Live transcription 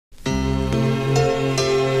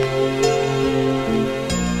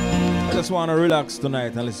just want to relax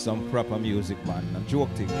tonight and listen to some proper music, man. And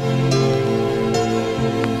joke thing.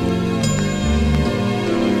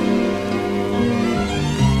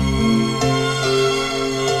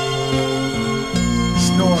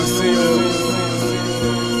 Snore seals.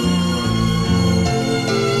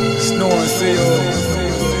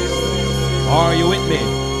 Are you with me?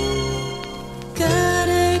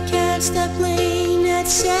 Gotta catch that plane at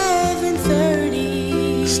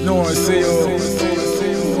 7:30. Snore seals.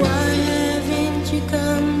 Why haven't you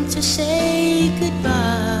come to say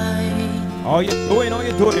goodbye? How you doing? How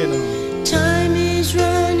you doing? Time is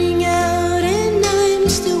running out and I'm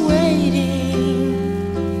still waiting.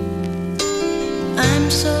 I'm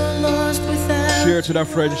so lost without. Share to that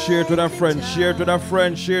friend, share to that friend, share to that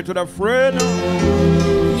friend, share to that friend.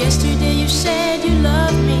 Yesterday you said you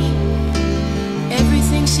loved me.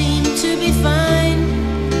 Everything seemed to be fine.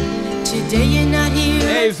 Today you're not here.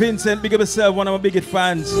 Hey Vincent, big up yourself, one of my biggest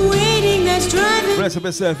fans. Waiting, that's driving. Bless up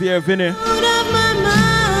yourself here, Vinny. Out of my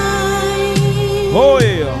mind. Oh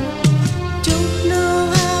yeah. Don't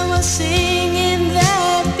know how I'll sing in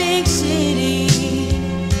that big city.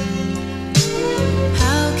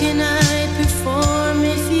 How can I perform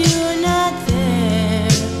if you're not there?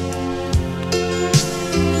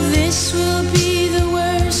 This will be the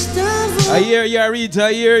worst of all. I hear you, Rita,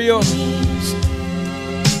 I hear you.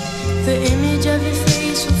 The image of your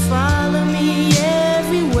face will follow me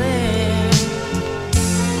everywhere.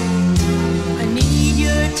 I need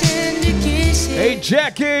your tender kisses. Hey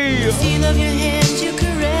Jackie. The feel of your hands, your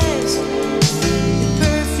caress. Your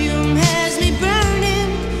perfume has me burning.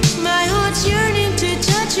 My heart's yearning to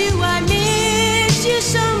touch you. I miss you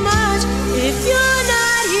so much. If you're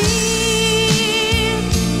not here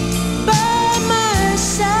by my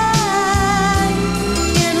side,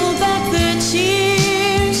 can't hold back the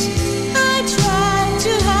tears I try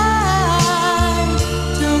to hide.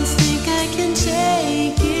 Don't think I can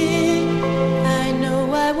take it. I know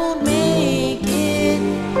I won't make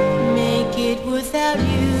it without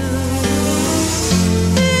you.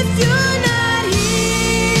 If you're not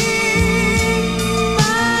here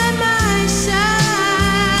by my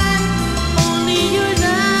side, only your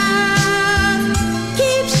love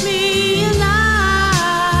keeps me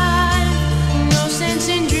alive. No sense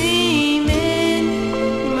in dreaming.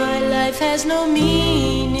 My life has no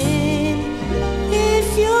meaning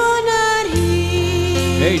if you're not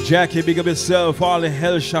here. Hey Jackie, big up yourself, all the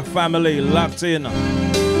Hellsha family locked in.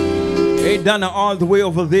 Hey Donna, all the way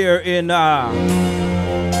over there in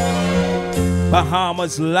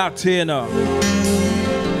Bahamas locked in. I'll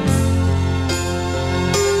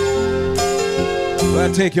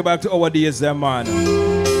take you back to our days there, man.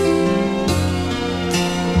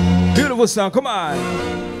 Beautiful song, come on.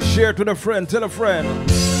 Share to the friend, tell a friend.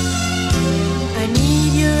 I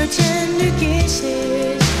need your tender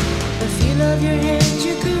kisses, the feel of your hands,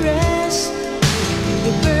 your caress.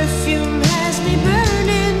 Your perfume has me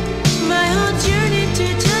burning. My heart's yearning to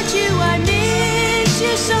touch you. I miss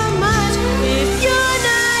you so much. If you're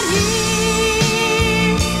not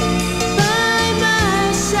here by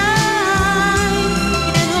my side,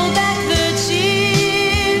 can't hold back the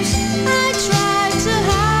tears I try to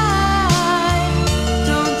hide.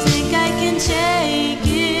 Don't think I can take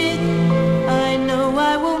it. I know I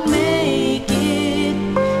won't make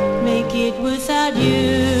it without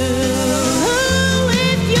you.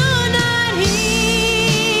 If you're not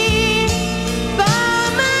here by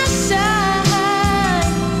my side,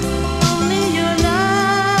 only your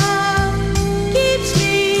love keeps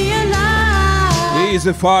me alive.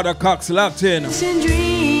 Easy Father Cox locked in. And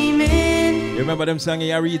dreaming, You remember them singing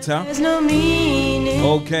Yarita? there's no meaning.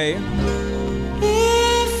 Okay.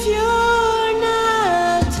 If you're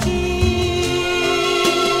not here.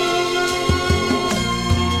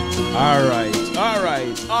 Alright,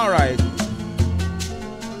 alright, alright.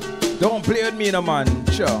 Don't play with me no man.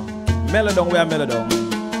 Sure. Melodon, we are Melodon.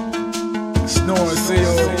 Snore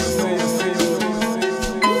seals.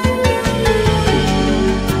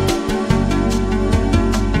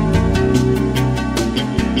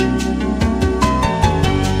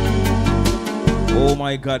 Oh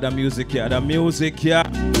my God, the music here, the music here.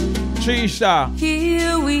 Trisha.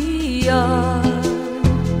 Here we are,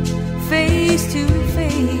 face to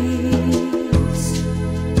face.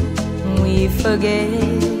 We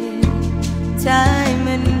forget time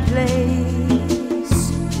and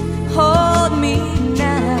place. Hold me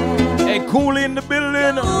now. Hey, cool in the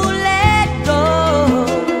building. Don't let go.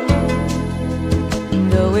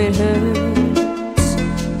 Though it hurts,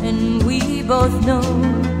 and we both know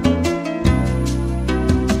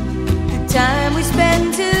the time we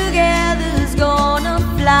spend together's gonna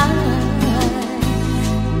fly.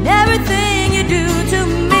 And everything you do to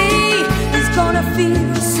me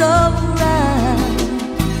feel so right.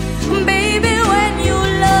 Baby, when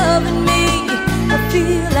you're loving me, I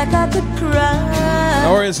feel like I could cry.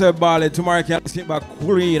 How is it, Bali? Tomorrow I can sleep back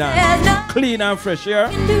clean and fresh, yeah?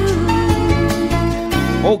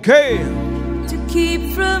 Okay. To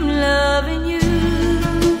keep from loving you.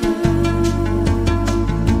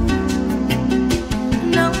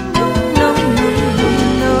 No, no, no,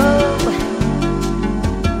 no.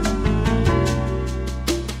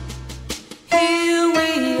 Here we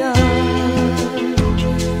are,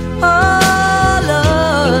 all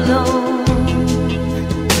alone,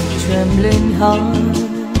 trembling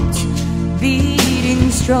hearts beating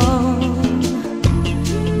strong,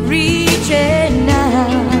 reaching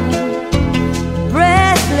out,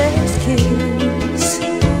 breathless kiss.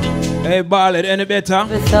 Hey, Ballad, any better?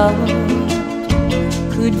 Never thought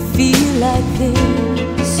could feel like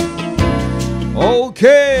this.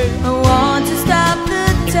 Okay. I want to stop the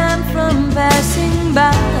time from passing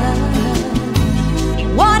by.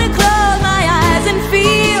 Want to close my eyes and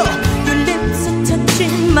feel your lips are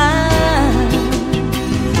touching mine.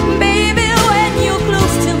 Baby, when you're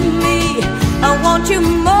close to me, I want you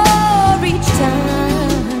more each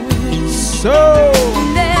time. So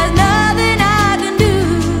there's nothing I can do.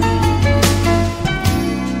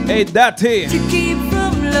 Hey, Daddy. To keep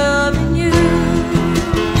from loving you. There's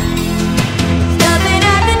nothing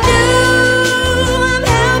I can do. I'm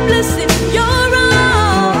helpless in your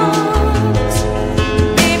arms.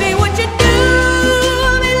 Baby, what you do,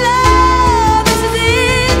 I'm in love. This is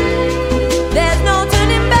it. There's no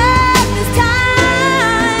turning back this time.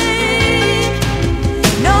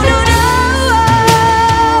 No, no, no.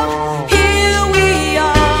 Here we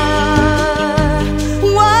are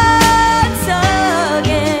once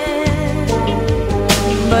again.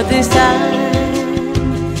 But this time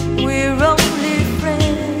we're only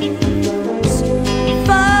friends.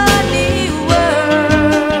 Funny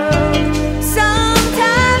world,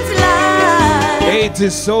 sometimes life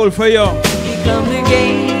 80s soul for you. become the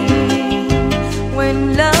game when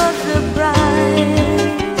love's the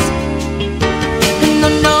prize. No,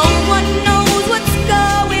 no one knows what's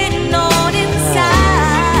going on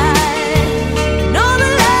inside. No, the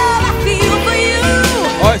love I feel for you,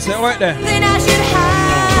 Alright, say it right there. then I should hide.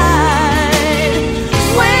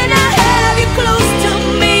 When I have you close to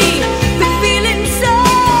me, the feeling so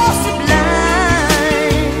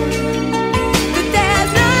sublime that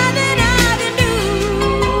there's nothing I can do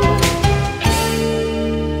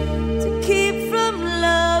to keep from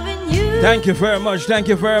loving you. Thank you very much. Thank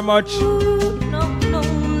you very much. No, no,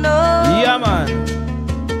 no. Yeah, man.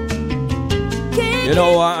 Can't You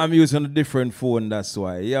know what? I'm using a different phone, that's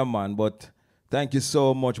why. Yeah, man. But thank you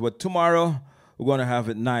so much. But tomorrow, we're going to have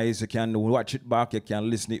it nice. You can watch it back. You can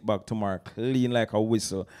listen it back tomorrow. Clean like a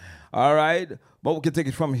whistle. All right? But we can take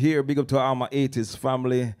it from here. Big up to all my 80s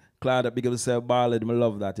family. Claudia, big up to yourself, Ballad. I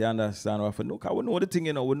love that. You understand? We know the thing,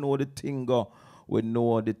 you know. We know the thing go. We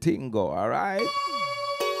know the thing go. All right?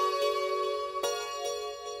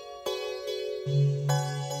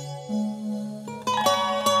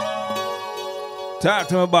 Talk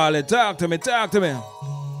to me, Ballad. Talk to me. Talk to me.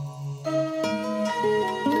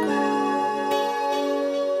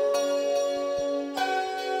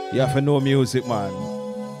 You have to know music, man.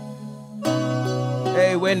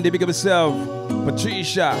 Hey, Wendy, big up yourself.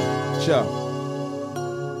 Patricia. Sure.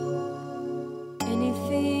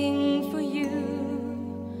 anything for you,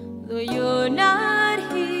 though you're not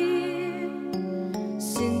here.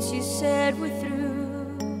 Since you said we're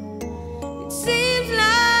through, it seems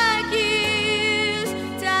like years.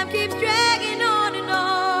 Time keeps dragging on,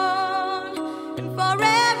 and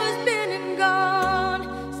forever's been and gone.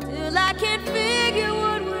 Still, I can't figure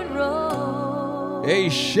what went wrong. Hey,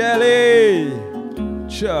 Shelly.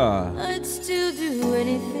 Sure. I'd still do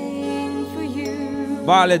anything for you.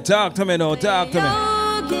 Ballad, talk to me now. Talk to me.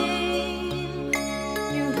 Your game,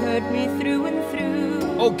 you hurt me through and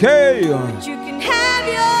through. Okay. But you can have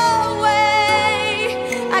your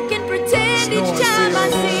way. I can pretend each time I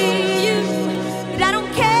see you that I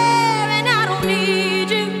don't care and I don't need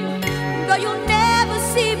you. Girl, you'll never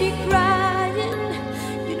see me crying.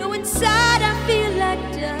 You know inside I feel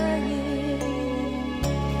like dying.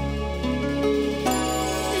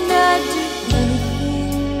 And I'd do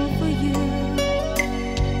anything for you.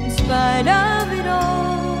 In spite of it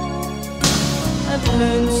all, I've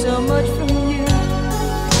learned so much from you.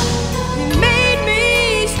 You made me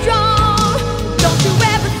strong. Don't you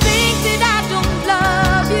ever think that I don't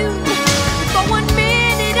love you.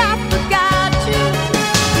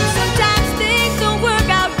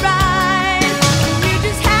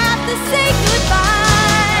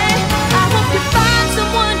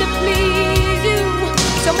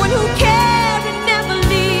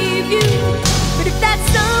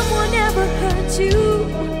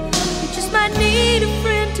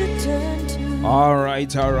 All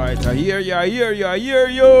right. I hear you.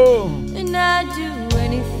 And I'd do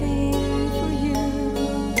anything for you.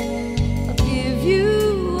 I'll give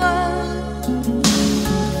you up.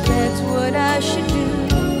 That's what I should do.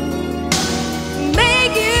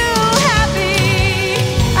 Make you happy.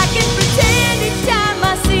 I can pretend each time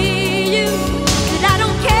I see you that I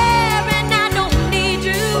don't care and I don't need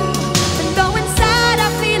you. And though inside I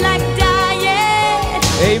feel like dying.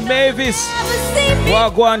 Hey Mavis, Never see me.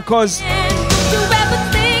 walk one cuz. You ever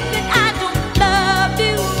think that I don't love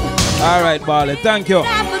you? All right, Barley, thank you.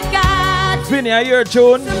 I forgot. Vinny, I hear a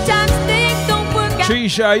tune. Sometimes things don't work out.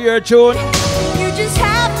 Trisha, I hear a tune. You just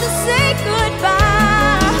have to say goodbye.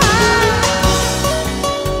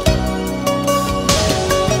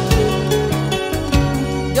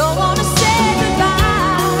 Don't wanna say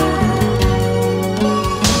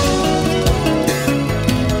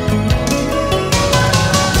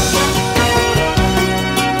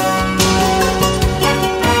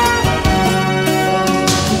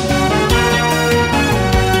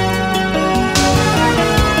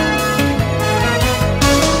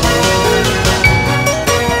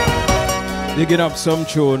Digging up some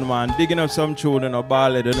tune, man. Digging up some tune and a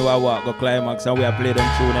ballad. You know I walk go climax and we have played them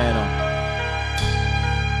tune, you know.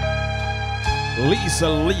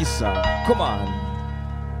 Lisa, come on.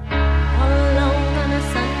 All alone on a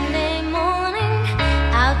Sunday morning,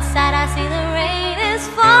 outside I see the rain is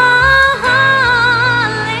falling.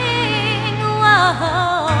 Whoa.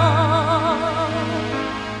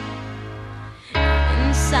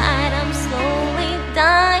 Inside I'm slowly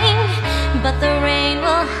dying, but the rain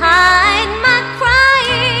will hide my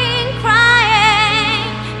crying.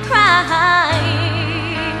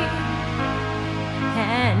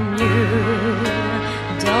 And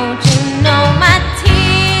don't you know my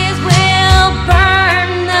tears will burn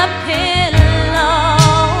the pillow?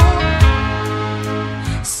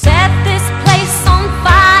 Set this place on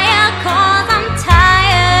fire, 'cause I'm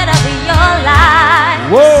tired of your lies.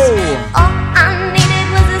 Whoa! All I needed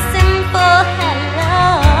was a simple hello.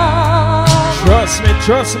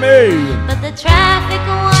 Trust me. But the traffic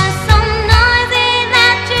was so noisy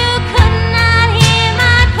that you could not hear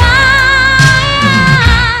my cry.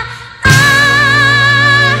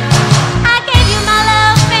 I gave you my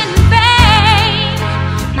love in vain.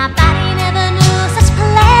 My body never knew such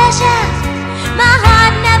pleasure. My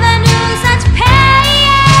heart never knew such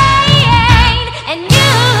pain. And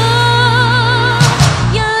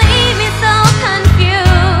you leave me so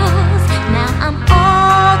confused. Now I'm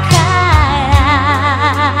all crying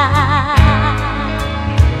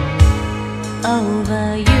over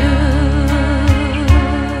you.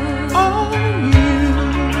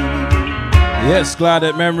 Yes, glad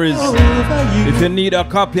at memories. If you need a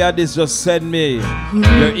copy of this, just send me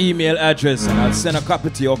your email address and I'll send a copy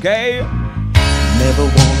to you, okay? Never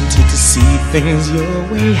wanted to see things your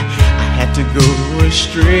way. I had to go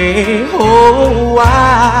astray. Oh,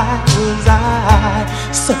 why was I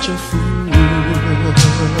such a fool?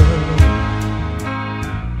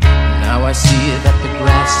 Now I see that the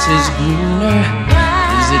grass is greener.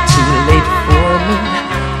 Is it too late for me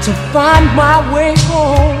to find my way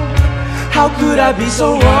home? How could I be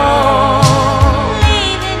so wrong?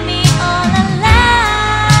 Leaving me all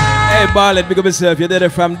alone. Hey, Barlet, pick up yourself. You did it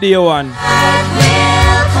from day one. That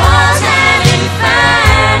will cause an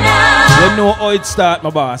inferno. You know how it start, my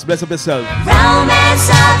boss. Bless up yourself. Romance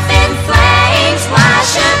up in flames. Why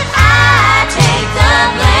should I take the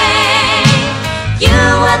blame? You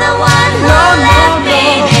were the one who left me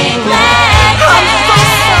neglected. I'm so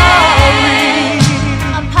sorry.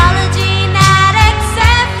 Apology not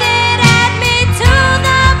accepted. Add me to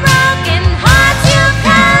the broken hearts you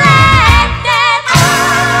collected.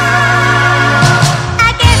 I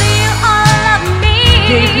gave you all of me.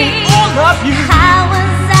 Gave me all of you. How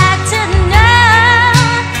was I to know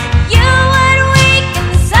you would weaken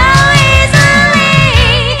so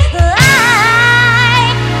easily?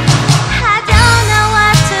 I don't know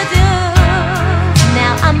what to do.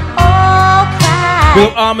 Now I'm all crying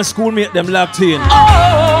Bill Army schoolmate, them locked in.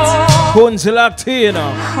 Oh, Kunzi locked in, you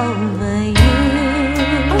know. over you.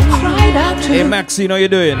 cried out to Hey, Maxine, how you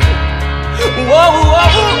doing? whoa.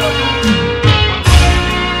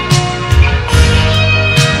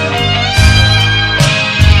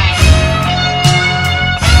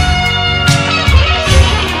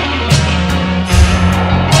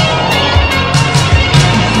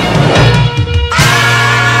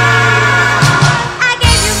 I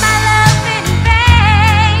gave you my love in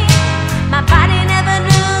vain. My body never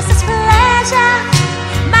knew such pleasure.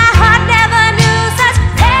 My heart never knew such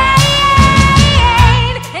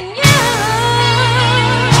pain. And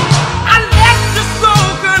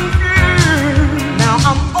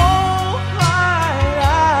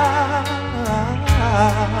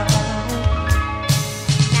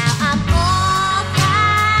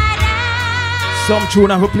Some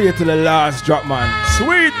tune I will play till the last drop, man.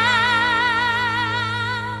 Sweet.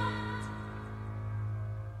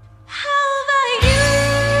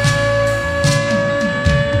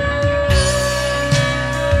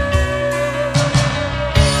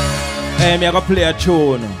 Hey, me I gonna play a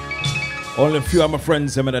tune. Only a few of my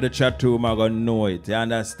friends in the chat room are gonna know it. You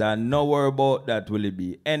understand? No worry about that, will it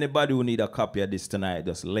be? Anybody who need a copy of this tonight,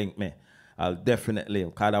 just link me. I'll definitely,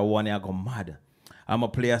 because that one I go mad. I'm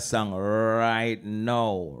gonna play a song right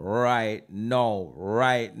now. Right now.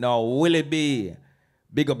 Right now. Will it be?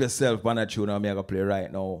 Big up yourself on that tune I'm gonna play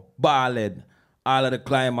right now. Ballad. All of the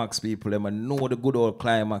Climax people, them know the good old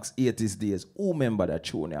Climax 80s days. Who remember that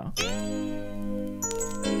tune, yeah?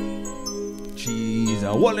 Jeez,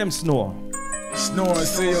 what them Snow? Snow,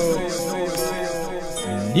 say yo.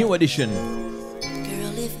 New edition.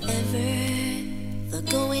 Girl, if ever the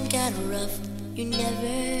going got rough, you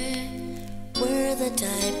never were the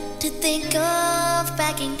type to think of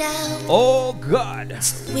backing down. Oh God.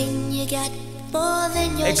 So when you got more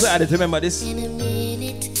than your Excited to remember this. in a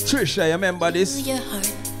minute, Trisha, you remember this? your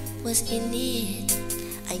heart was in it.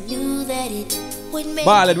 I knew that it would make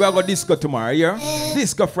Ballad, we got disco tomorrow, yeah?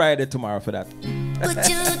 Disco Friday tomorrow for that. put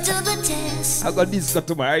you to the test. I got disco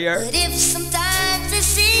tomorrow, yeah? But if sometimes it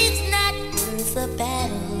seems not worth the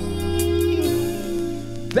battle,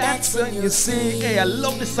 That's when you see. Hey, I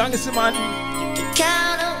love this song, you see, man. you can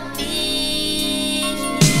count on me.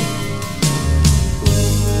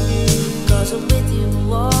 'Cause I'm with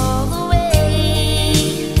you all the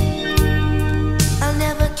way. I'll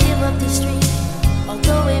never give up this dream,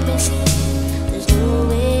 although it may seem there's no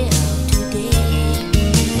way out today.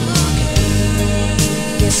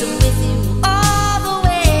 Yes, I'm with you all the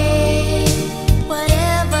way.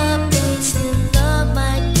 Whatever pace in love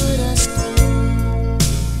might put us through,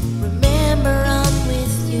 remember I'm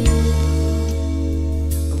with you.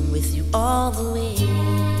 I'm with you all the way.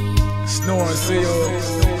 Snow, say yo.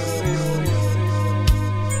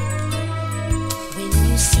 When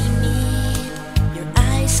you see me, your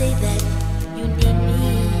eyes say that you need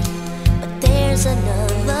me, but there's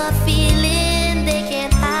another feeling they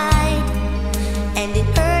can't hide, and it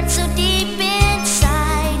hurts so deep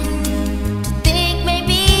inside to think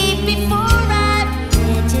maybe before I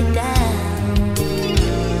let you down.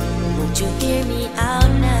 Won't you hear me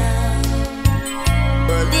out now?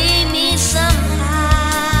 Believe me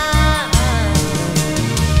somehow,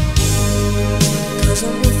 'cause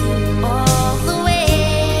I'm with you all the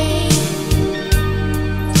way.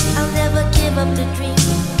 I'll never give up the dream,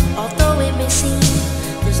 although it may seem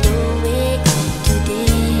there's no way out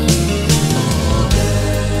today.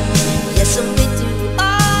 Yes, I'm with you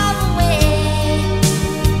all the way.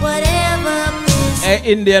 Whatever pace Hey,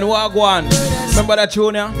 Indian Wagwan. Remember that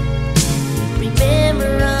tune, yeah?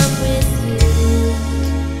 remember I'm with you.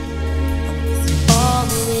 I'm with you all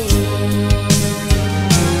the way.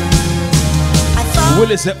 I thought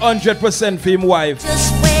Willie say 100% for him wife.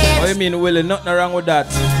 just What when you mean, Willie? Nothing wrong with that.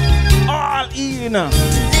 All in.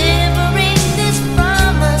 delivering this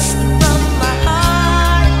promise from my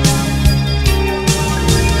heart,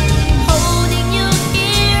 holding you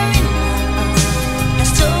here in my arms,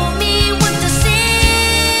 has told me what to say.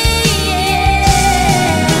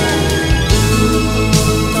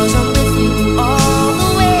 'Cause I'm with you all the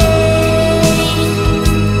way.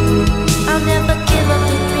 I'll never give up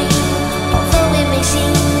the dream, although it may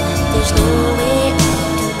seem there's no way out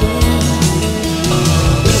today.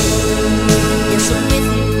 Yes, I'm with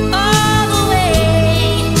you all the way.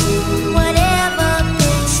 Whatever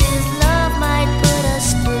paces love might put us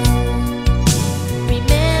through,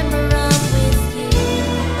 remember I'm with you.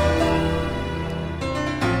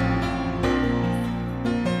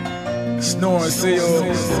 Snow, say yo.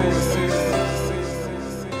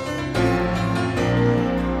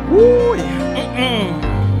 Woo, yeah.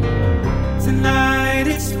 Tonight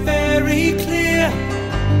it's very clear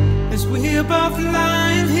as we're both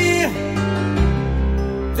lying here.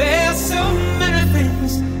 There's so many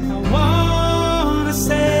things I wanna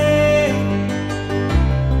say.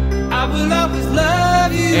 I will always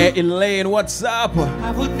love you. Hey, Elaine, what's up?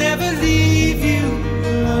 I would never leave you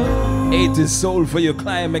alone. 80s Soul for your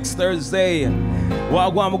Climax Thursday.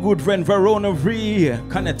 Wagwan, my good friend Verona V,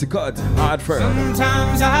 Connecticut, Hartford.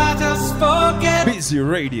 Sometimes I just forget. Busy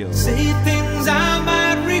Radio. Say things I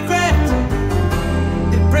might regret.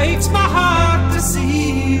 It breaks my heart to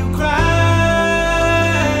see you cry.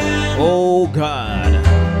 Oh God.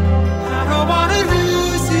 I don't wanna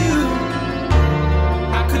lose you.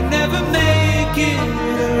 I could never make it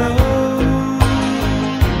alone.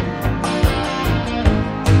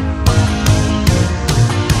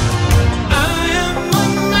 I am a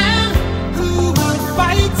man who will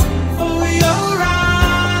fight for your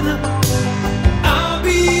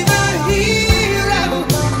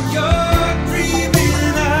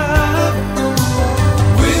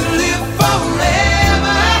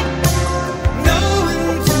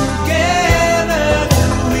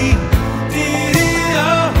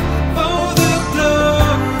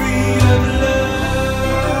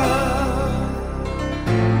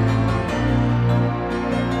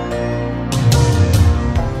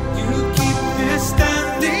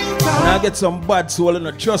get some bad soul, you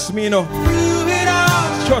know. Trust me, you know.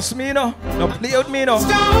 Trust me, you know. Don't play with me, you know.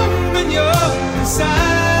 Storm when you're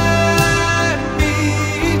beside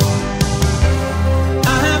me. I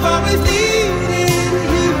have always needed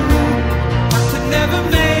you. I could never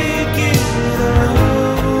make it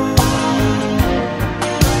alone.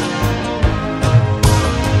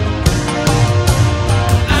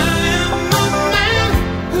 I am a man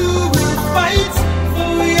who will fight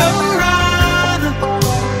for your honor.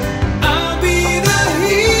 I'll be the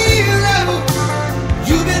hero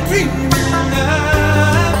you've been dreaming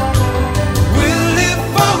of. We'll live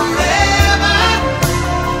forever,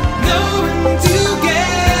 knowing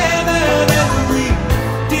together that we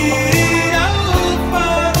did it all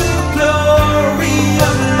for the glory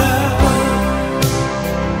of love.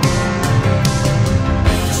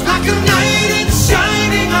 Just like a knight in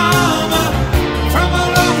shining armor from a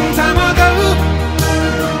long time ago.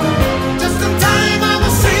 Just in time, I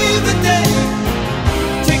will save the day.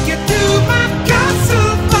 Take you to my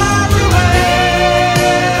castle far away.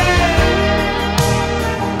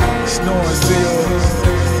 Snow and Seal.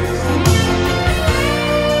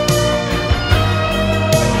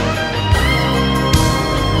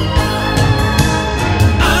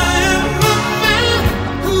 I am a man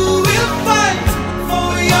who will fight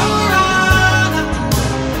for your honor.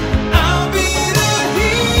 I'll be the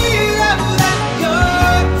hero that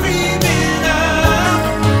you're dreaming of.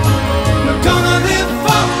 We're gonna live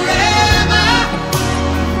forever,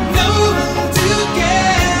 knowing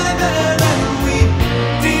together that we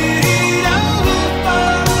did it all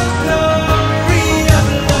for the glory of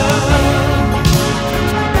love.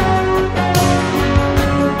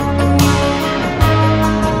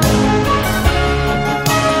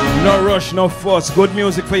 No rush, no fuss. Good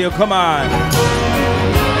music for you. Come on.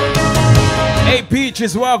 Hey,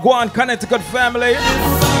 Peaches, Wagwan, Connecticut family.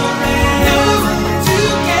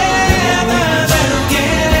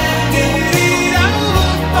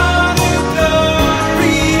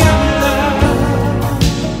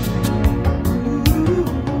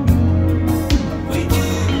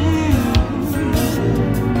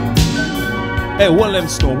 Hey, hold them,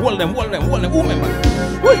 Snow. Hold them. Who remember?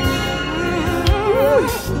 Woi.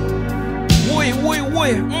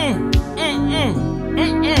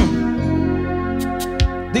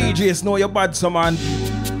 DJ Snow, you bad, some man.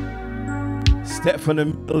 Step for the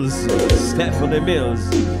mills.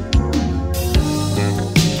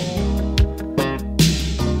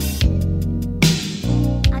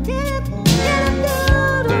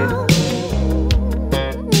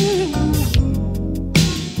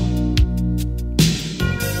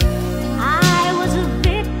 I was a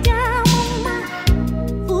victim of my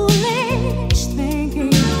foolish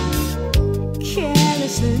thinking.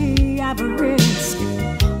 Carelessly I've risked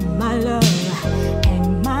my love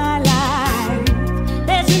and my life.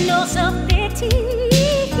 There's no self-pity,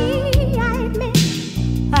 I admit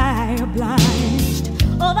I obliged.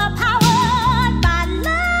 Overpowered by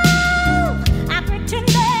love, I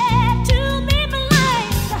pretended to be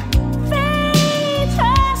blind. Faith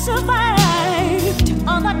has survived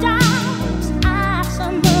all the doubts I've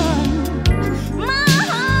summoned. My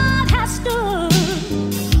heart has stood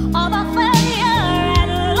all the failure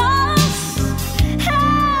and loss.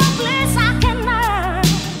 Helpless I cannot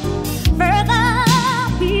further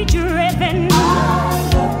be driven.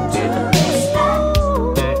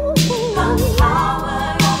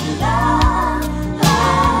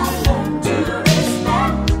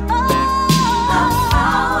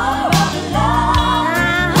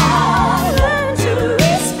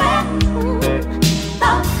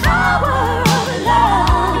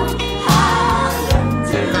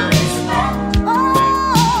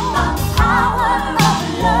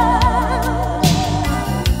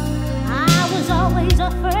 I was always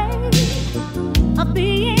afraid of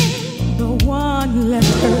being the one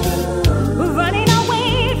left hurt, running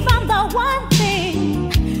away from the one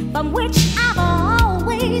thing from which I've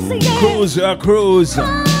always yearned. Cruise.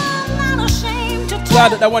 I'm not ashamed to Glad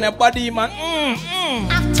tell that one your body, man.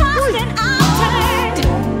 I've tossed and I've turned.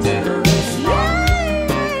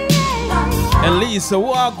 And Lisa,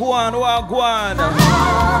 Wagwan.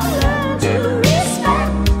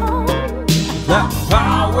 The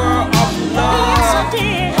power of love.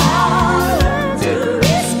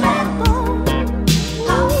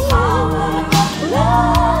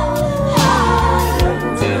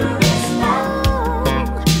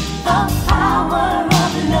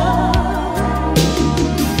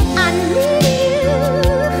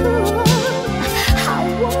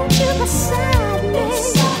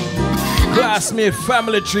 Classmate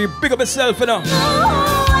family tree, big up yourself, you know.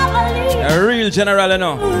 A real general, you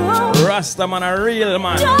know. Rasta man, a real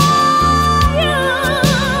man.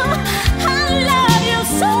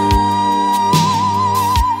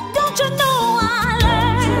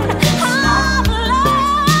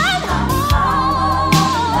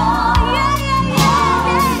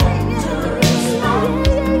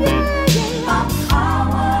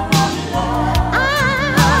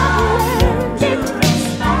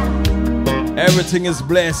 Everything is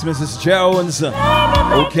blessed, Mrs. Jones.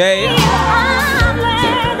 Okay.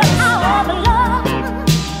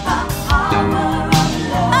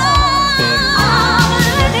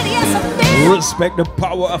 Respect the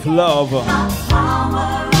power of love.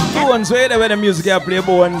 Bones, wait there when the music I play,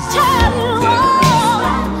 Bones.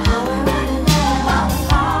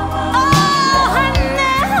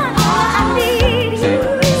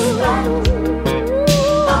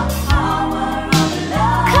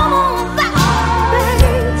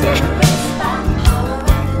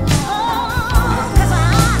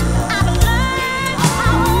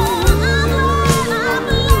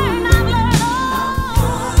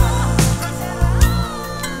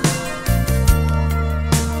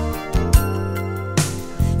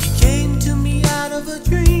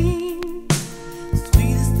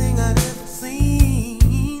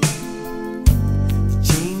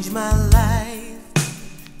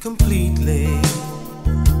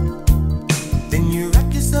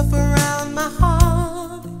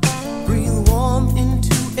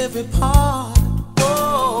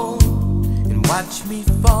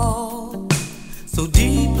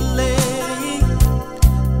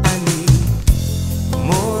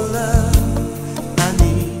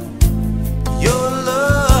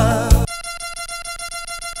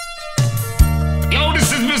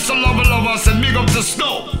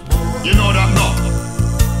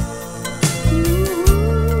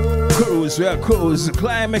 Cruise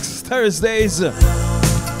Climax Thursdays.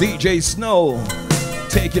 DJ Snow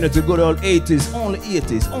taking it to good old 80s, only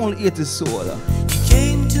 80s, only 80s soul. You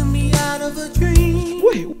came to me out of a dream.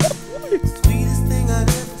 Wait. Sweetest thing I've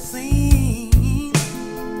ever seen.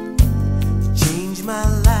 Changed my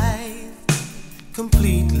life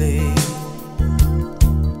completely.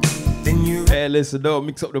 Then you. Hey, listen, don't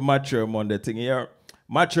mix up the Mature Monday thing here.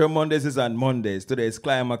 Mature Mondays is on Mondays. Today is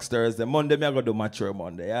Climax Thursday. Monday, me I go do Mature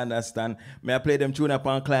Monday. You understand? Me I play them tune up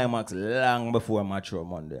on Climax long before Mature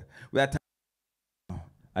Monday. We are talking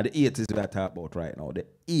at the 80s we are talking about right now. The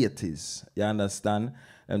 80s. You understand?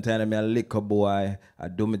 I'm telling me a liquor boy, I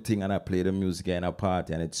do my thing and I play the music in a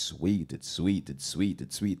party and it's sweet, it's sweet, it's sweet,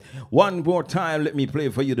 it's sweet. One more time, let me play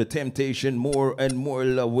for you The Temptation. More and more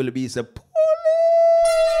love will be supported.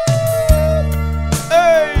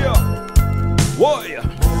 Hey! Boy.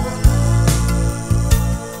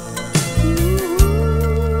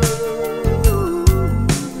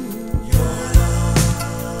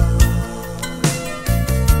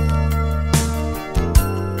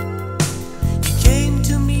 Came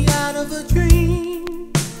to me out of a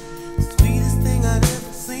dream, sweetest thing I'd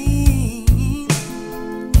ever seen.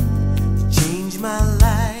 Changed my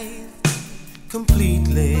life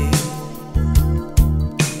completely.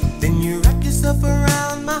 Then you wrap yourself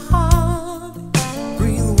around my heart,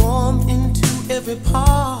 breathe warm into every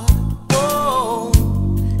part, whoa,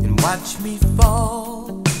 and watch me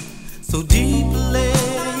fall so deeply.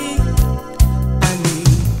 I need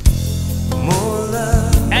more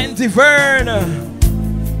love. Auntie Vern.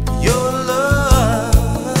 Your love,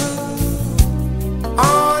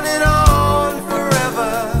 on and on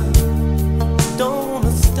forever. Don't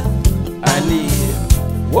wanna stop. I need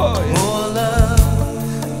more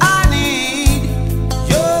love. I need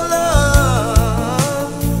your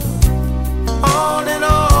love, on and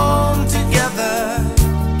on together.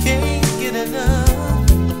 Can't get enough.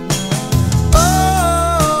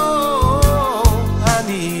 Oh, I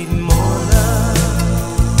need more love.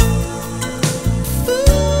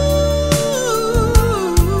 Ooh,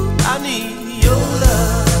 I need your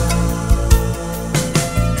love.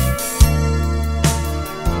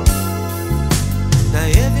 Now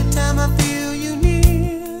every time I feel you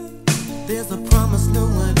near, there's a promise no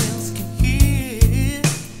one else can hear.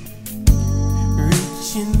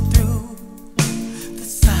 Reaching through the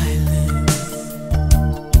silence,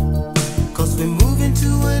 'cause we're moving to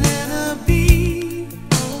an inner beat.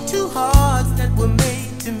 Two hearts that were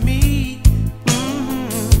made to meet.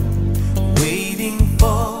 Waiting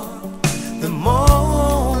for the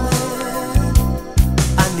moment.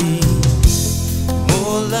 I need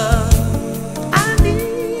more love. I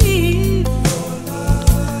need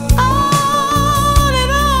on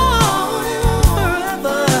and on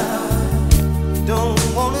forever. Don't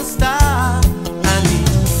wanna stop. I need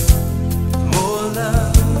more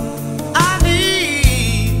love. I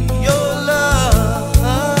need your love,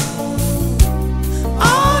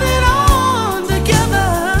 on and on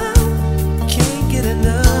together. Can't get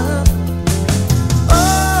enough.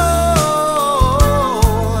 Oh,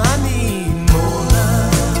 I need more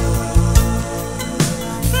love.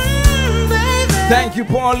 Baby, Thank you,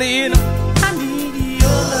 Pauline. I need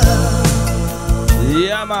your love.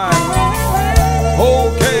 Yeah, man.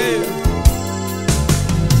 Okay.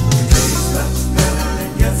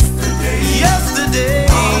 day.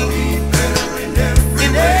 I'll be better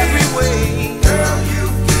in every way. Girl,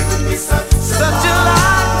 you've given me such a life.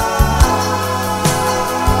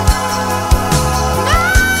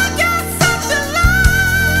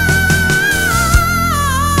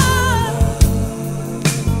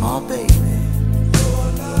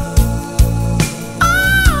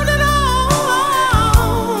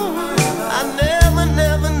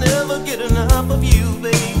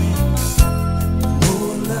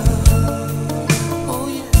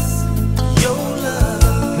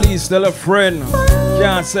 Tell a friend,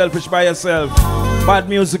 can't selfish by yourself. Bad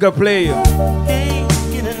music will play.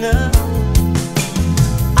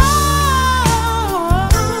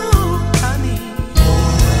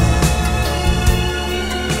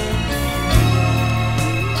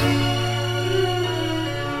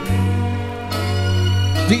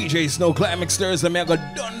 DJ Snow KLYMAXX Thursday, I go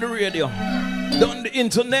done the radio, done the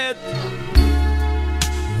internet.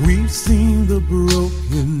 We've seen the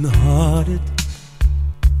broken hearted.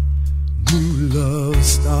 New love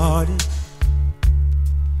started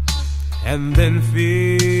and then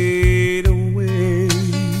fade away.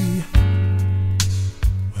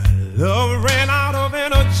 Well, love ran out of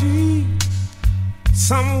energy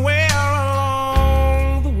somewhere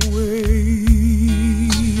along the way.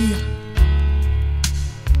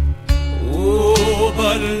 Oh,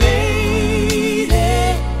 but lady,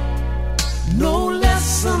 no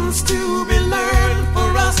lessons to be learned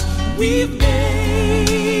for us. We've made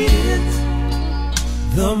it.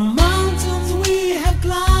 The mountains we have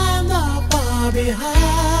climbed are far behind.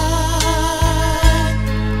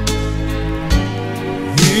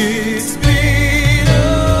 It's been a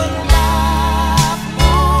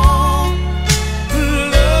lifelong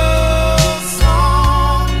love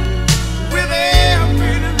song with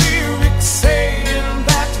every lyric saying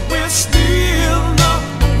that we're still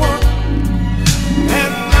number one.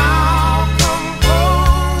 And now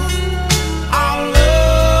composed, our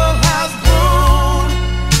love has grown.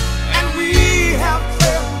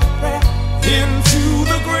 Into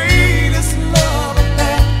the greatest love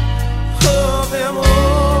affair of them all.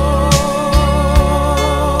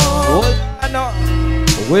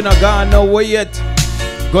 We're not gone nowhere yet.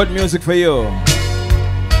 Good music for you.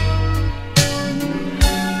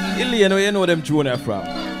 You know them tune are from.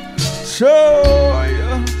 Sure.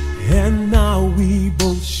 And now we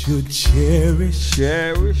both should cherish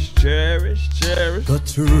the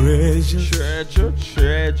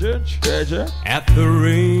treasure at the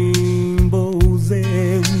rainbow's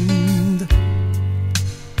end.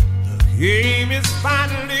 The game is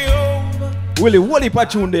finally over. Willie, what if I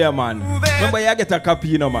tune there, man? Remember, you get a copy,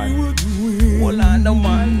 you know, man. Hold on, no,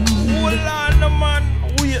 man. Hold on, no, man.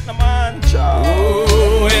 Wait, no, man. Ciao.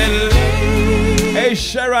 Oh, and hey,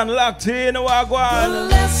 Sharon, locked in. Wagwan. the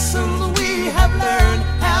lessons we have learned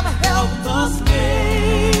have helped us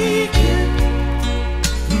make it.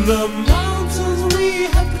 The mountains we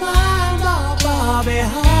have climbed are far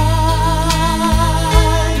behind.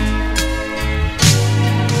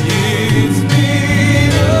 It's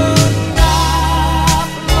been a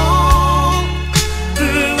lifelong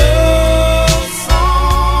love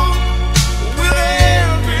song with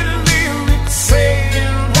every lyric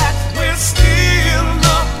saying that we're still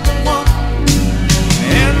number one.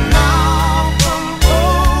 And now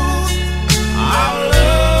composed, our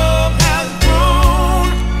love has grown,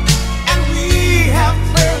 and we have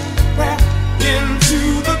turned the crack into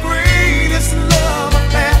the greatest love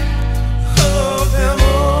affair of them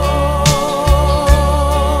all.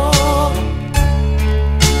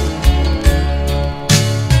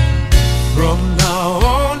 From now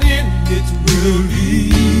on in, it will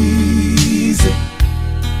be easy,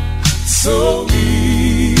 so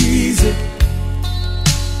easy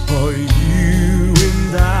for you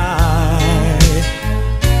and I.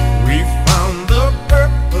 We found the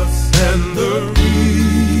purpose and the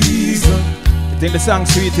reason. You think the song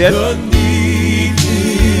sweet, yeah? The need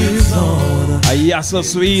is on. Yeah, so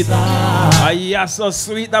sweet. Yeah, so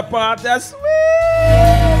sweet. The part that's sweet.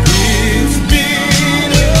 It's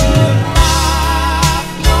been a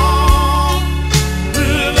lifelong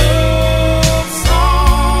love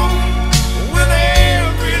song with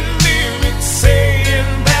every lyric saying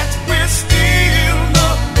that we're still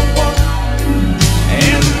number one.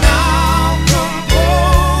 And now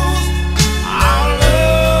composed, our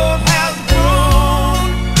love has grown,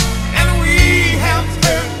 and we have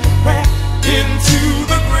turned the crack into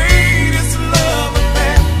the greatest love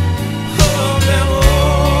affair of them all.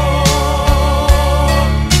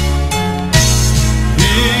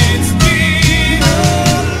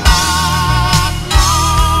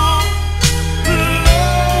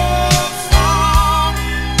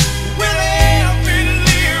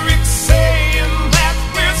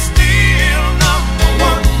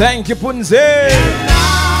 Thank you, Punze.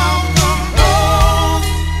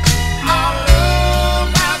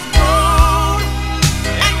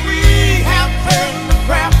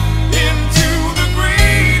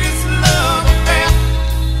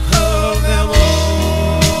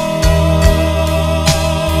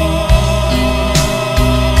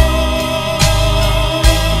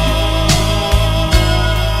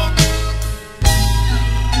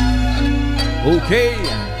 Okay,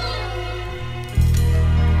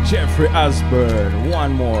 Jeffrey Osborne,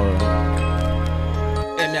 one more.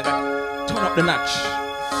 And I got turn up the notch.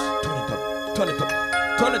 Turn it up, turn it up,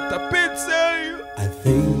 turn it up, pizza. I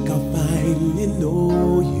think I finally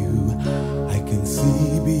know you. I can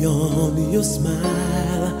see beyond your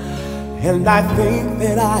smile. And I think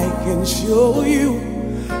that I can show you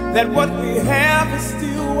that what we have is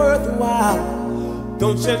still worthwhile.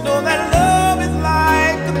 Don't you know that love is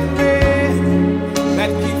like a thread that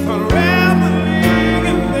keeps unraveling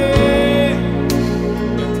and then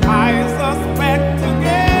ties us back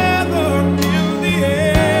together in the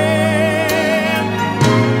end.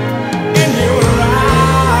 In your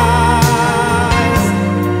eyes,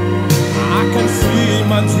 I can see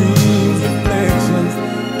my dreams' reflections.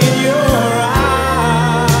 In your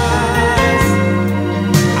eyes,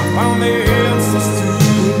 I found the answers to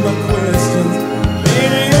my questions.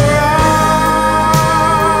 In your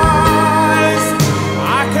eyes,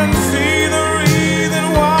 I can see the reason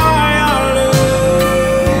why our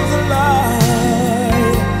love's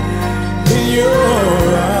alive. In your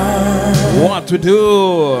eyes, What to do?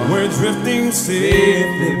 we're drifting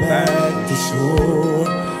safely back to shore.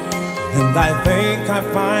 And I think I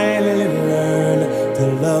finally learned to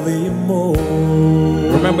love you more.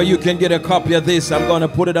 Remember, you can get a copy of this. I'm gonna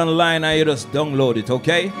put it online and you just download it,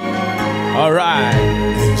 okay? All right.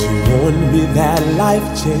 And you warned me that life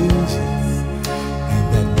changes and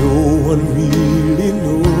that no one really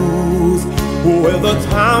knows whether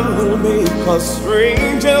time will make us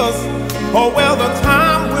strangers or whether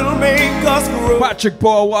time will make us grow. Patrick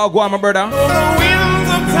Paul, Wagwan, my brother. The winds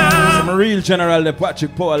of time, I'm a real general, the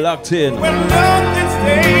Patrick Paul locked in. when nothing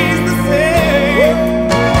stays the same.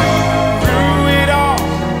 Through it all,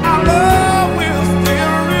 our love will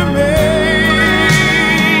still remain.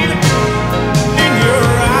 In your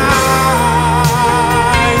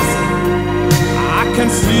eyes, I can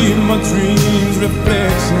see my dreams'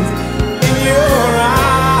 reflections. In your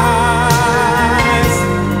eyes,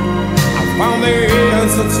 I found the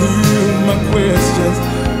answer to my questions.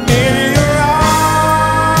 In your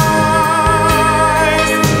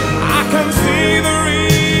eyes, I can see the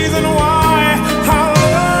reason why our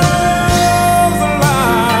love's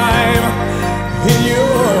alive. In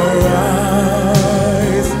your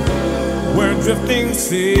eyes, we're drifting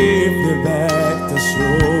safely back to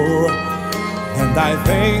shore. And I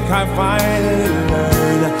think I finally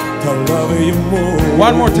learned to love you more.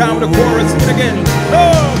 One more time, the chorus again.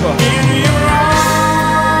 Love. In your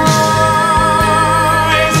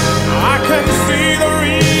eyes, I can see the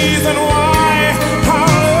reason why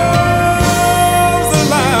our love's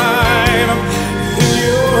alive. In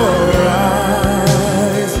your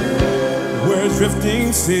eyes, we're drifting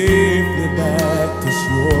safely back to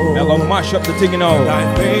shore. I'm gonna mash up the thing, you know. And I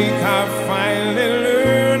think I finally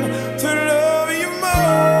learned to love you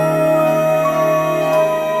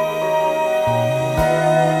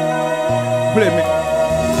more. Play me.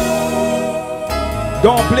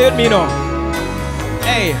 Don't play with me, no.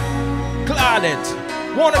 Hey, Claudette.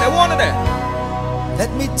 One of them.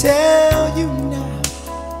 Let me tell you now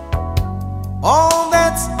all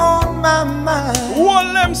that's on my mind.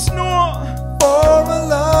 One them snow. For a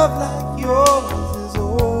love like yours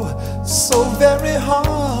is so very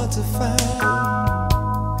hard to find.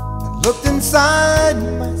 I looked inside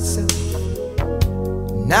myself,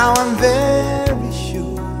 now I'm very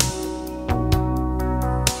sure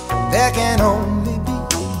there can only be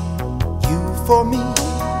you for me.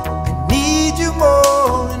 I need you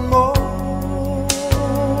more and more.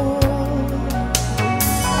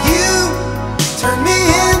 You turned me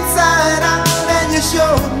inside out and you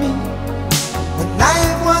showed me what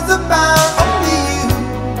life was about. Only you,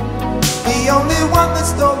 the only one that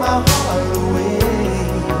stole my heart away.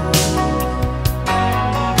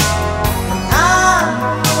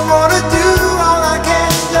 I wanna do all I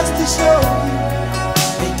can just to show you,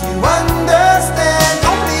 make you understand.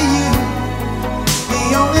 Only you, the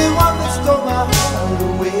only one that stole my heart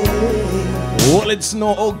away. Well, it's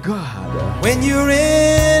no, oh God. When you're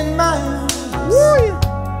in my arms,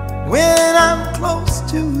 when I'm close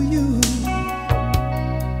to you,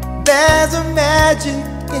 there's a magic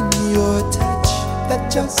in your touch that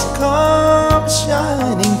just comes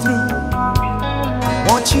shining through. I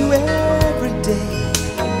want you every day,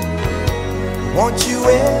 want you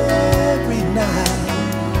every night.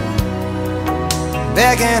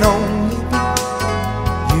 There can only be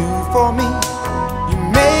you for me. You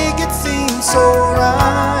make it seem so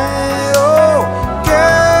right. Oh,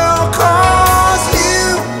 girl, 'cause you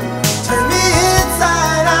turn me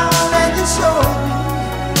inside out and you showed me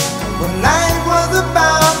what life was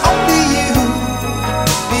about. Only you,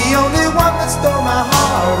 the only one that stole my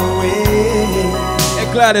heart away. Hey,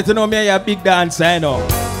 glad to know me a big dancer, you know.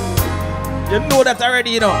 You know that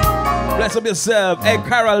already, you know. Bless up yourself. Hey,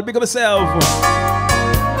 Carol, big up yourself.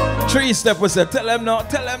 3-step, we say. Tell them no,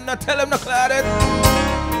 tell them no, tell them no, Claudette.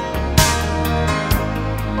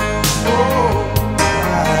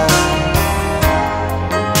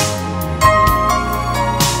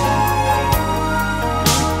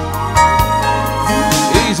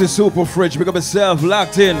 Easy super fridge, big up yourself.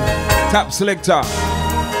 Locked in. Top selector.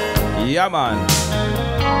 Yeah, man.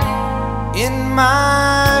 In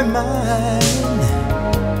my mind,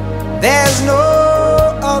 there's no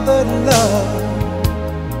other love.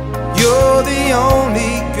 You're the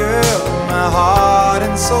only girl my heart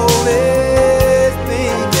and soul is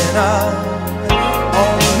thinking of.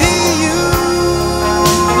 Only you,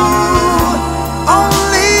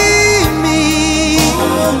 only me.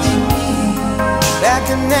 There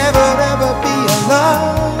can never ever be a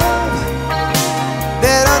love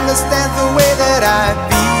that understands the way that I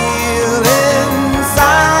feel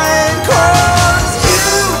inside. 'Cause you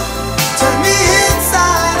turn me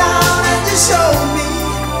inside out and you showed me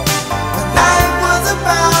what life was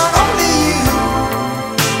about. Only you,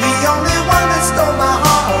 the only one that stole my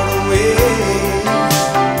heart away.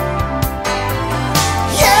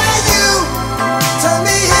 Yeah, you turn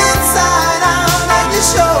me inside out and you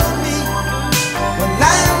showed me what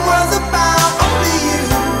life was about. Only you,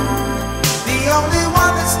 the only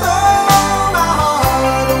one that stole my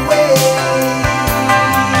heart away.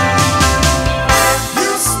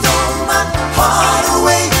 You stole my heart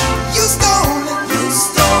away. You stole it. You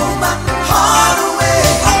stole my heart away.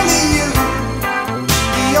 Only you,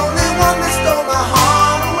 the only one that stole my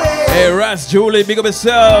heart away. Hey, Ras Julie, big up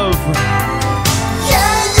yourself.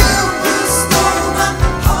 Yeah, you stole my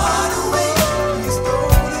heart away. You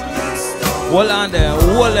stole it. You stole it. Hold on there.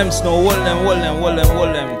 Hold them, Snow. Hold them, hold them, hold them,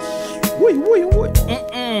 hold them. Wait, wait, wait.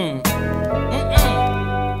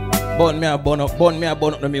 Bun me a bun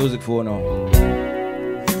up the music for now.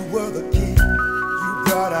 You were the key. You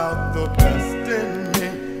brought out the best in me.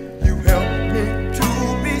 You helped me to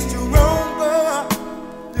be stronger.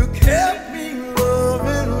 You kept me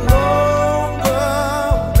loving longer,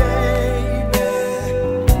 baby.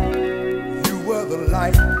 You were the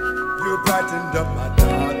light. You brightened up my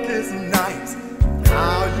darkest nights.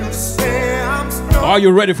 Now you say I'm strong. Are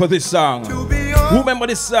you ready for this song? To be Who remember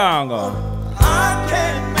this song? I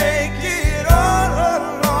can't make it all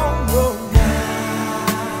alone. Oh, now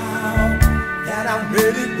that I'm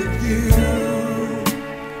ready with you,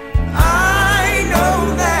 I know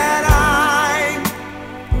that I'm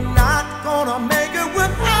not gonna make it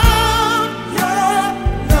without your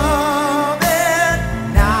loving.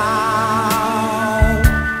 Now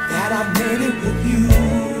that I've made it with you,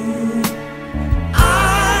 I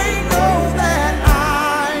know that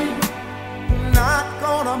I'm not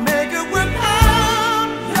gonna make it without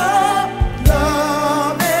your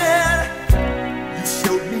loving. You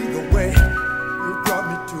showed me the way. You brought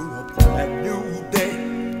me to a brand new day,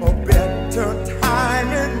 a better time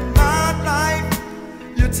in my life.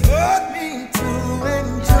 You taught me to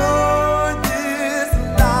enjoy this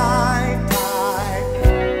lifetime.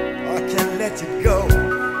 I can't let you go.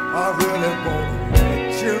 I really wanna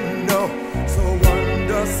let you know. So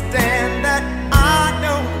understand that I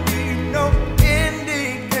don't need no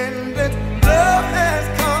independent. Love has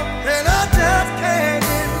come and I just can't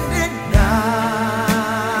end it now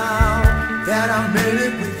that I made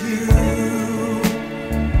it with you.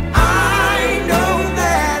 I know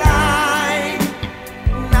that I'm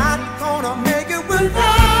not gonna make it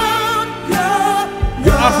without your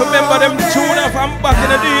I remember them tune from back in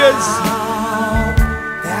the days.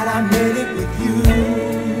 that I made it with you.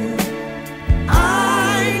 I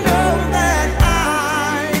know that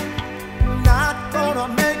I'm not gonna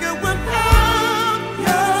make it without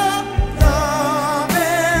your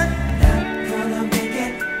loving. Not gonna make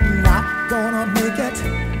it. Not gonna make it.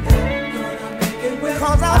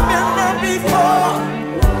 Cause I've been there before.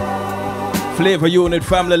 Flavor Unit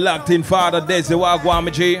family locked in. Father Desi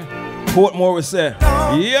Wagwami G. Portmore we say.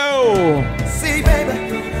 Yo! See, baby,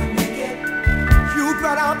 you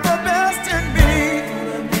brought out the best in me.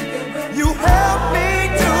 You helped me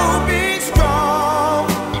to be strong.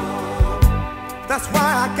 That's why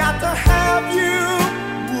I got to have you.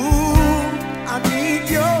 Ooh, I need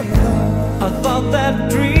your love. I thought that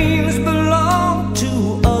dreams belong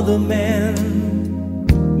to other men.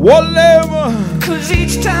 Whatever. 'Cause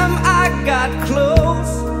each time I got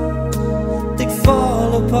close, they'd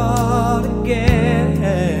fall apart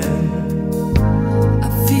again. I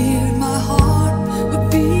feared my heart would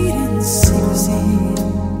beat in secrecy.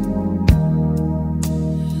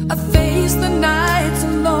 I faced the nights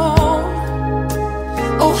alone.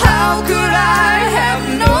 Oh, how could I have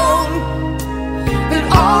known that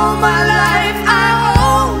all my life I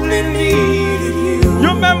only needed you? You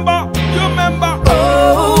remember? You remember?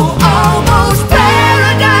 Oh, almost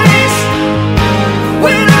paradise.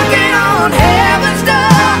 We're knocking on heaven's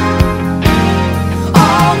door.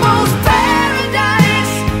 Almost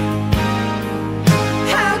paradise.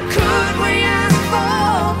 How could we ask for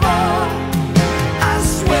more? I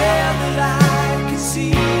swear that I can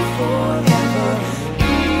see forever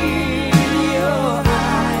in your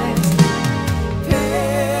eyes.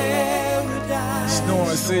 Paradise.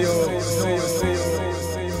 Snore, see you.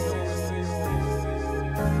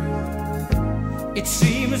 It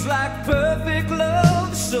seems like perfect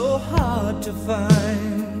love so hard to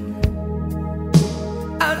find.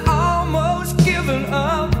 I'd almost given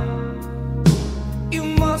up. You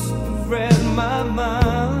must have read my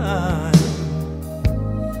mind.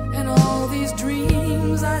 And all these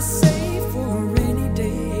dreams I save for a rainy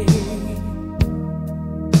day,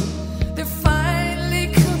 they're finally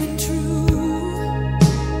coming true.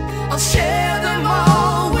 I'll share them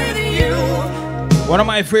all with you. One of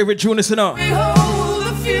my favorite tunes, you know. Behold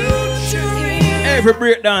the future in. Every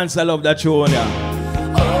breakdance, I love that tune, yeah.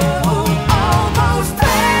 Oh, almost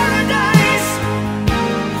paradise.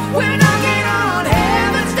 We're knocking on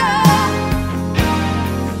heaven's door.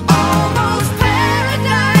 Almost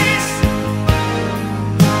paradise.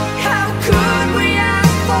 How could we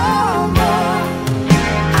ask for more?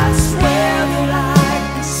 I swear that I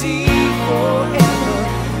can see forever.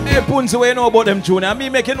 Hey, Punzi, what you know about them tune? I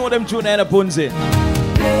mean, make you know them tune and Punzi.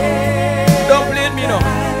 Don't blame me, no.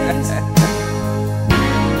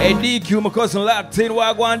 Hey, DQ, my cousin locked in. What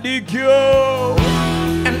I go on, DQ?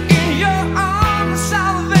 And in your arms,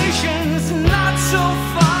 salvation's not so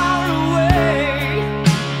far away.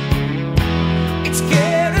 It's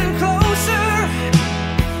getting closer,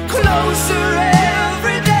 closer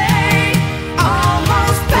every day.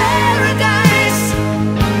 Almost paradise.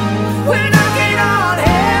 We're knocking on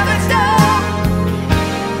heaven's door.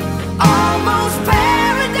 Almost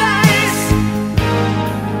paradise.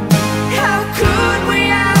 How could we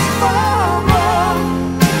ask for more?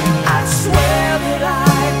 I swear that I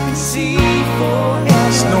can see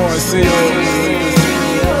forever. Snore, see you.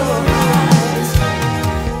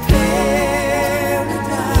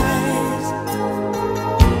 Paradise.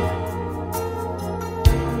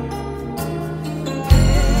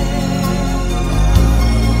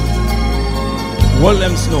 Hold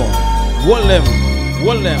them, Snow. Hold them.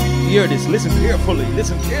 Hold them. Hear this. Listen carefully.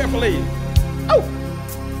 Listen carefully. Oh!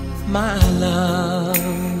 My love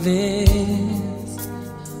is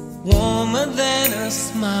warmer than a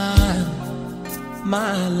smile.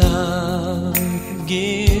 My love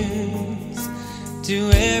gives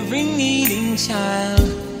to every needing child.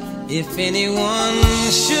 If anyone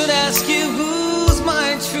should ask you who's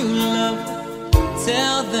my true love,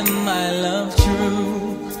 tell them my love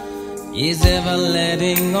true is ever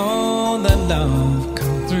letting all the love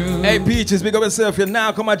come through. Hey, Peaches, big up yourself. You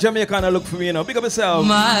now come to Jamaica and look for me, you know. Big up yourself.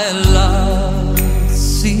 My love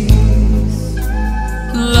sees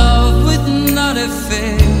love with not a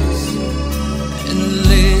face and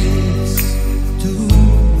lives to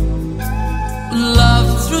love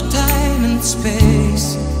through time and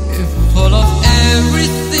space. If full of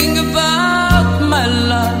everything about my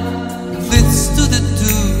love fits to the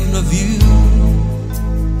tune of you,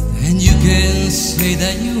 then you can say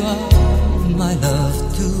that you are my love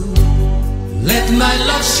too. Let my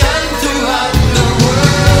love shine throughout the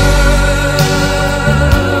world,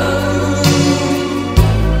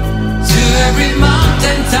 to every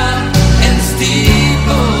mountain top and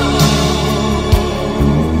steeple.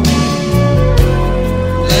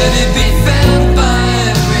 Let it be felt by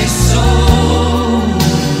every soul.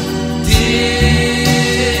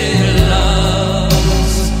 Dear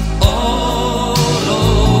loves all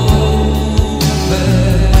over.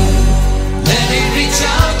 Let it reach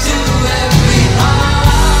out to every heart,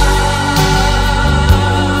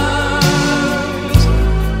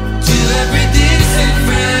 to every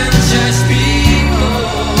disenfranchised people.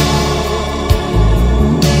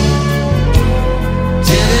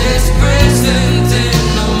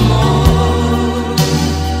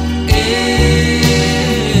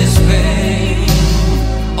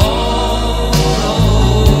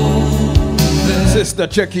 Esther,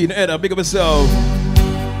 check in. Edda, big up yourself.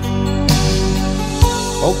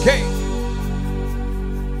 Okay.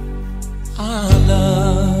 Our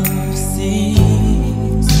love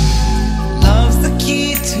seems love's the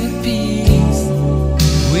key to peace.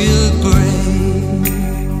 We'll break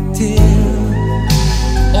till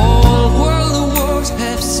all world wars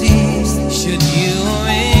have ceased. Should you or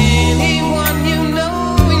anyone you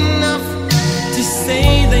know enough to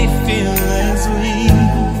say they feel as we,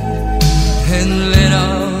 and let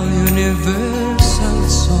our universal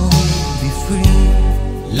soul be free.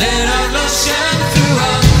 Let our love shine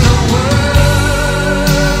throughout the world,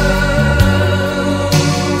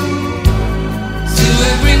 to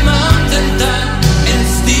every mountain top and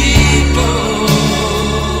steeple.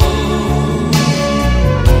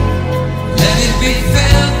 Let it be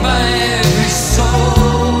felt by every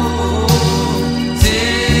soul,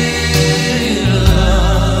 till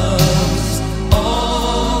love's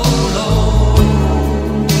all over.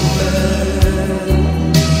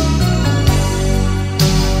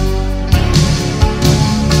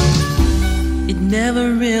 It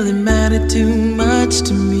never really mattered too much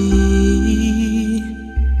to me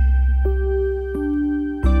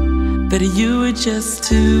that you were just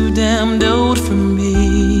too damned old for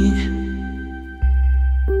me.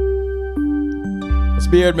 Let's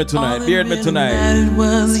beard me tonight, beard me tonight. It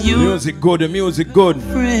was you, Music good, the music good.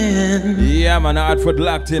 friend. Yeah, man, Hartford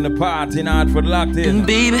locked in, the party in Hartford locked in. And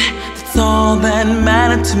baby, that's all that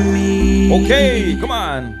mattered to me. Okay, come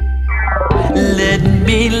on. Let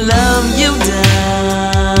me love you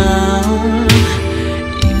down,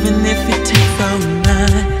 even if it takes all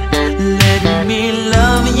night. Let me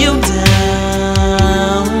love you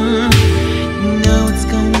down. You know it's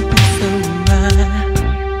gonna be so right.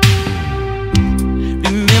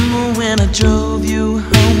 Remember when I drove you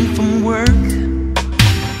home from work?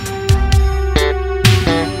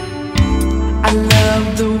 I love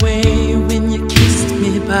the way when you kissed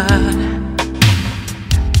me bye.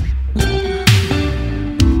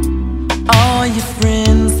 All your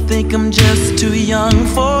friends think I'm just too young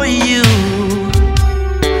for you.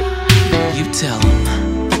 You tell them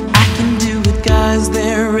that I can do what guys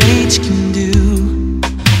their age can do.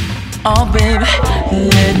 Oh baby,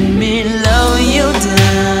 let me love you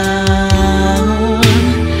down,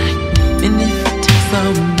 and if it takes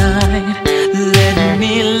all night, let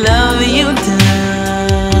me love you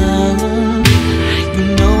down. You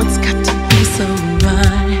know it's got to be so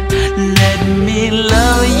right. Let me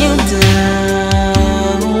love you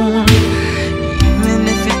down, even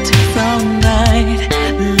if it takes all night.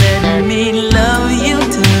 Let me love you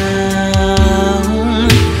down.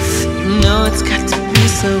 You know it's got to be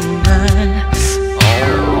so right.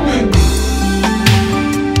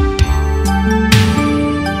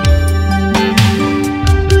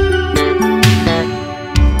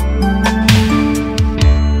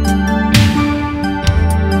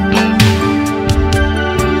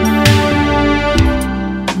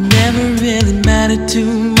 Never really mattered too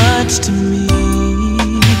much to me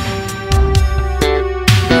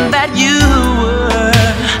that you were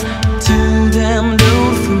too damned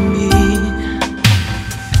old for me.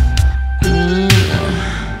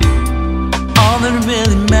 All that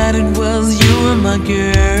really mattered was you were my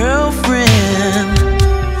girlfriend.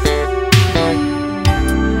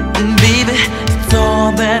 And baby, it's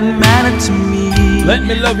all that mattered to me. Let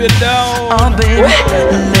me love you down. Oh baby,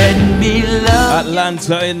 let me love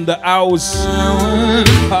Atlanta in the house.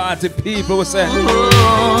 Party people were saying.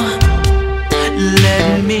 oh,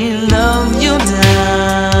 let me love you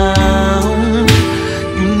down.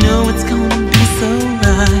 You know it's gonna be so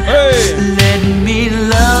right. Hey. Let me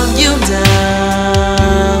love you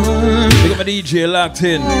down. Look at my DJ locked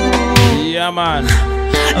in. Yeah, man.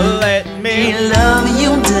 Let Me love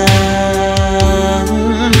you down.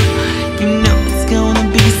 You know it's gonna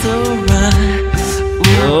be so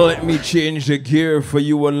right. Ooh. Let me change the gear for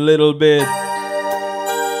you a little bit.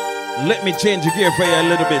 Let me change the gear for you a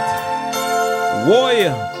little bit.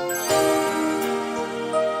 Warrior.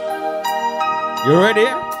 You ready?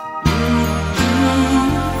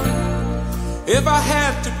 If I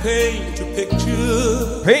had to paint a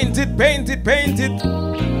picture, Paint it, paint it, paint it.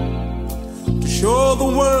 to show the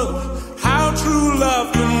world how true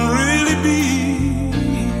love can really be,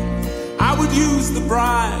 I would use the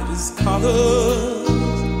brightest colors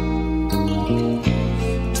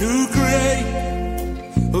to create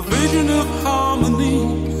a vision of harmony.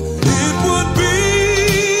 It would be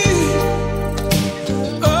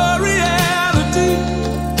a reality,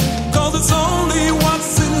 'cause it's only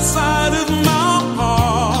what's inside of my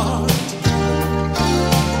heart.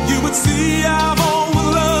 You would see I've always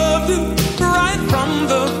loved you right from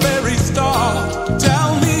the very start.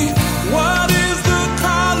 Tell me, what is the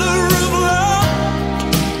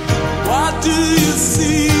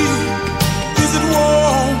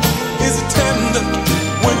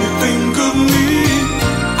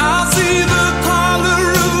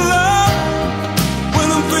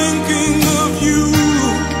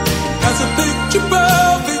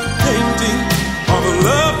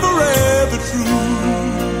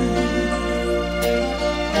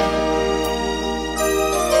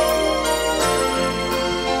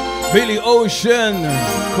Billy Ocean,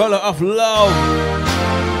 Color of Love.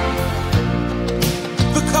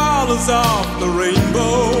 The colors of the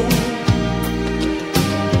rainbow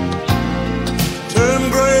turn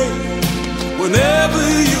gray whenever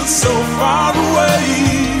you're so far away.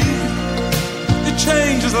 It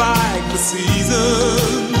changes like the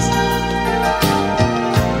seasons.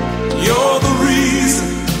 You're the reason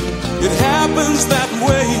it happens that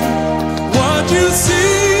way. What you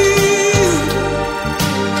see,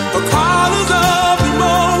 the colors of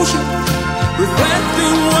emotion,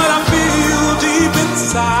 reflecting what I feel deep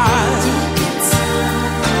inside.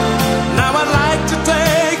 Now I'd like to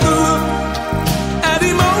take a look at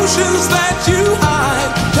emotions that you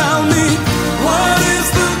hide. Tell me, what is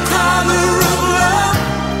the color of love?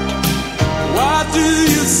 What do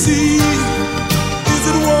you see? Is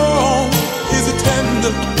it warm? Is it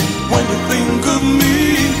tender? When you think of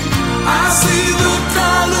me, I see the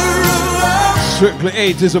color of love. Strictly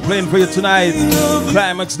 80s are playing for you tonight.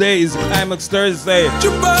 Climax Days, Climax Thursday.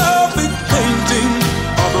 Your perfect painting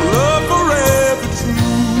of a love forever true.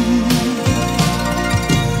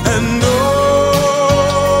 And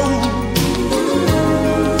oh,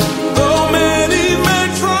 though many may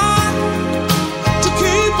try to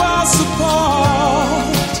keep us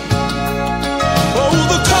apart, oh,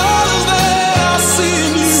 the colors that I see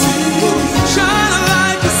in you shine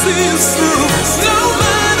like the seas through. No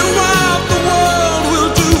matter what the world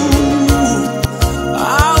will do,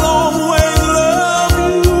 I'll always love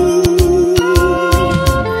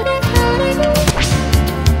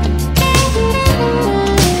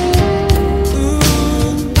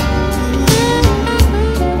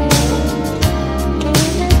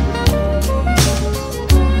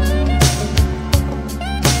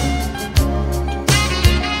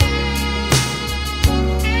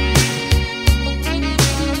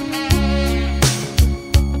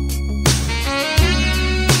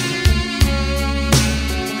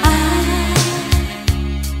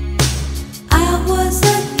I was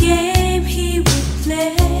a game he would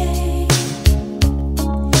play.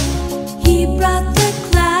 He brought the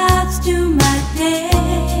clouds to my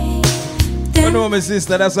day. You know, my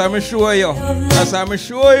sister, that's how I'm show you. That's how I'm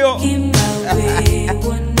show you. Came my way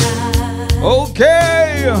one night.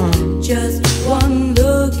 Okay. Just one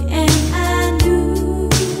look and I knew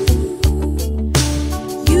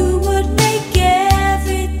you would make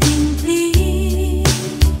everything clear.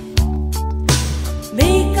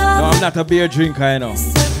 Make No, all I'm not a beer drinker, you know.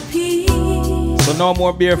 disappear. So no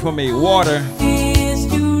more beer for me. Water. Fears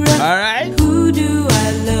to run. Alright? Who do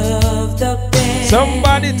I love the best?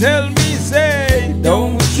 Somebody tell me, say,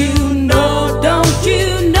 don't you know, don't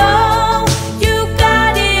you know, you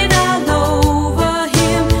got it all over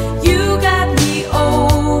him. You got me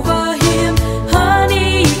over him.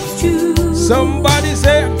 Honey, it's true. somebody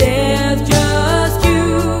say, There's just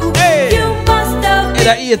you. Hey. You must have hey,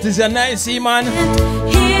 that 80s a nicey, man. been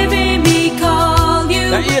hearing me call you.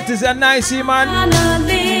 That 80s a nicey, man.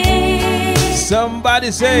 Finally,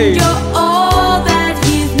 Somebody say, you're all that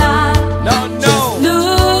he's not. no, Just no,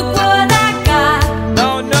 look what I got.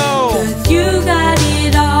 no, no. 'Cause you got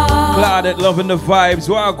it all Claudette loving the vibes.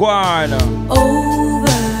 Wagwan.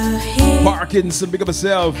 over him. Parkinson, big up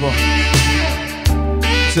yourself.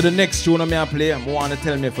 So the next tune I play, I want to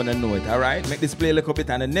tell me if you know it, alright? Make this play a little bit,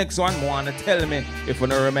 and the next one, I want to tell me if you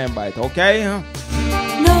don't remember it, okay?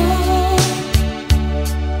 No,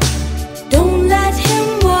 don't let him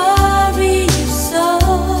worry you so.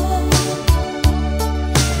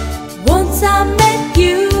 Once I met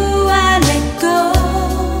you, I let go.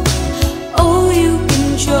 Oh, you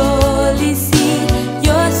can surely see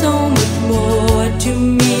you're so much more to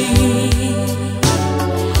me.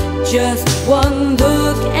 Just one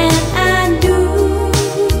look and I knew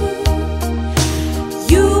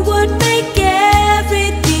you would make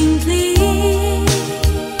everything clear.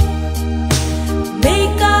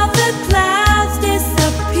 Make all the clouds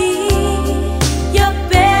disappear. You're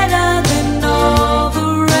better than all the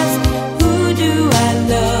rest. Who do I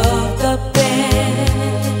love the best?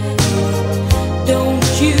 Don't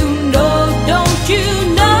you know, don't you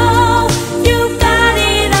know, you got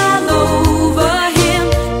it all over him.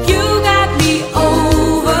 You got me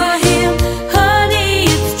over him. Honey,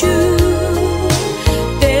 it's true.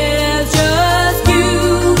 There's just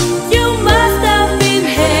you. You must have been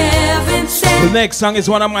heaven The sent. next song is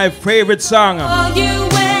one of my favorite songs, All you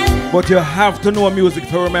went but you have to know music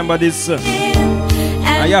to remember this.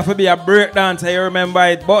 And you have to be a breakdancer, you remember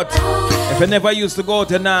it. But if you never used to go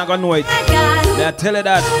to, you're not gonna know it. May I tell you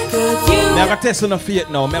that? Me I got test on a faith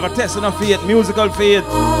now. Me I got test on a faith, musical faith.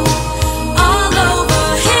 all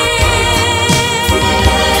over him.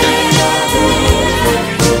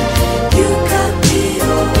 You got me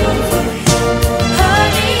over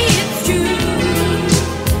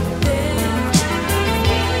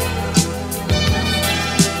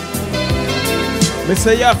They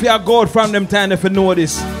say you have to go from them time if you know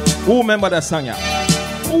this. Who remember that song? Yeah?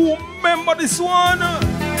 Who remember this one?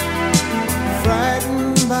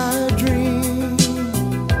 Frightened by a dream.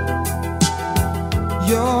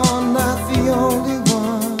 You're not the only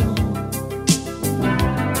one.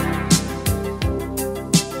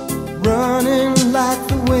 Running like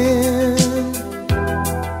the wind.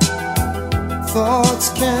 Thoughts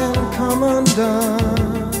can come undone.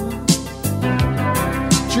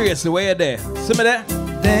 Tracy, where you there? See me there?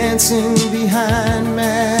 Dancing behind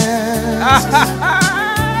masks.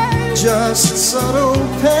 Just subtle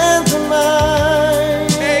pantomime.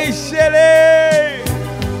 Hey Shelly,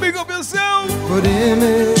 big up yourself. But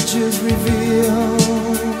images reveal,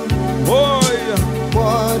 Boy,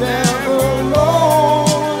 whatever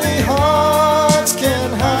lonely hearts can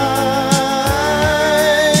hide.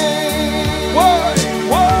 Why?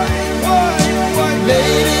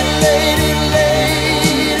 Lady, lady,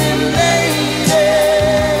 lady, lady,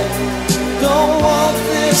 don't walk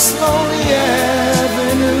this lonely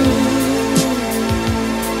avenue.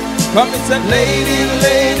 Come and say, Lady,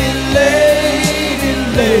 lady, lady,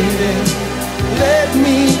 lady, let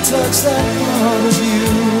me touch that part of you.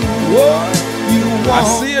 boy. You I want,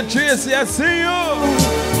 see you, Tracy, I see you.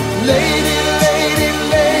 lady, lady,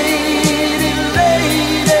 lady,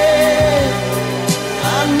 lady,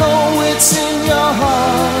 I know it's in your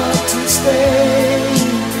heart to stay.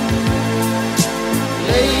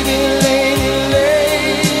 Lady, lady,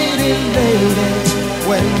 lady, lady,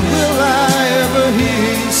 when will I ever hear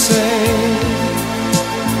you say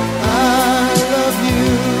I love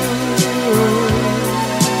you?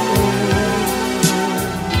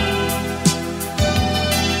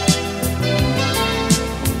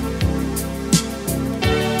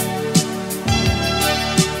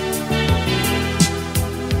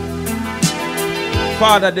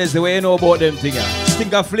 Father, there's the way you know about them things.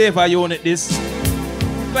 Think of Flavor Unit this.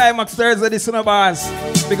 Climax Thursday, this in a boss.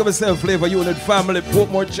 Pick up yourself, Flavor Unit family,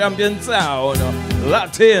 Portmore Champion Town,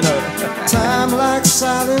 Latin. Time like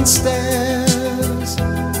silent stairs,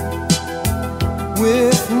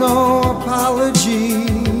 with no apology.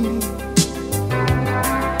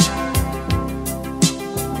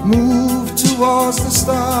 Move towards the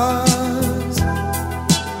stars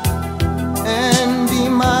and be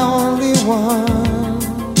my only one.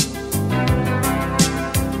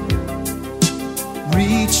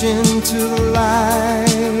 Reach into the light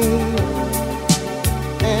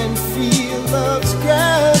and feel love's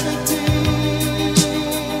gravity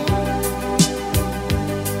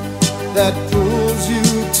that pulls you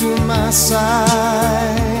to my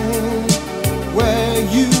side, where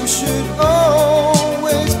you should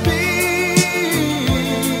always be.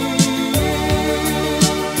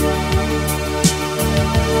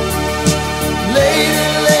 Lady,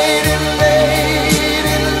 lady,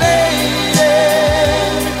 lady, lady,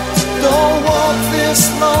 don't walk this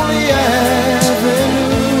lonely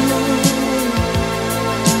avenue.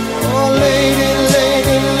 Oh, lady,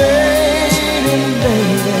 lady, lady,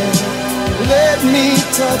 lady, let me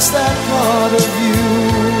touch that part of you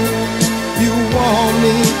you want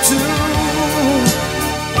me to.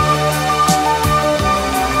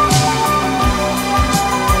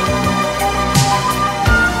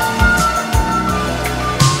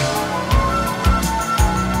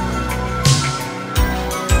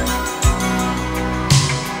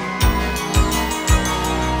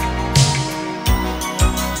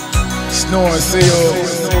 Snore, see you.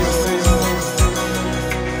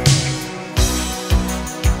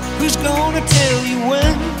 Who's gonna tell you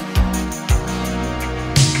when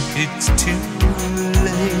it's too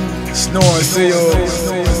late? Snore, see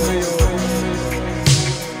you.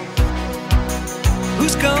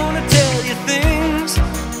 Who's gonna tell you things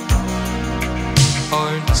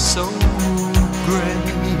aren't so great?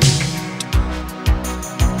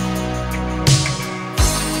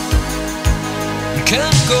 You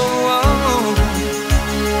can't go on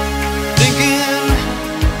thinking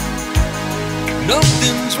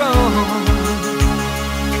nothing's wrong.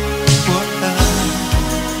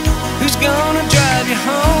 Who's gonna drive you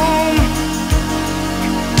home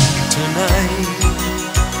tonight?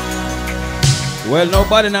 Well,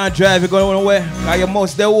 nobody now drive you going away. Cause you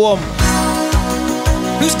must stay home.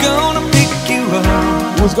 Who's gonna pick you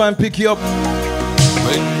up Who's going to pick you up?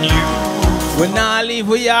 when you We now leave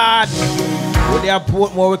the yard. With the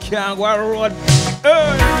Portmore, we can't go on the road.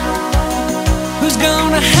 Hey. Who's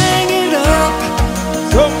gonna hang it up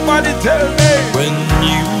Somebody tell me. when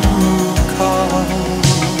you call?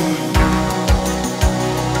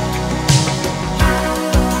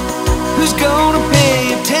 Who's gonna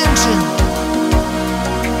pay attention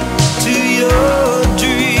to your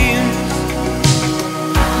dreams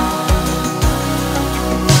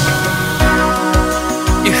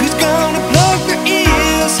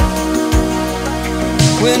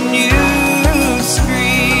when you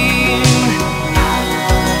scream.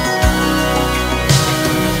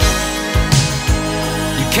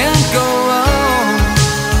 You can't go on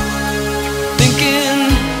thinking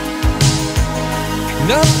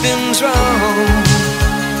nothing's wrong.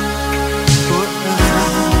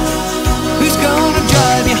 Who's gonna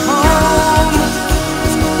drive you home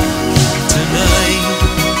tonight?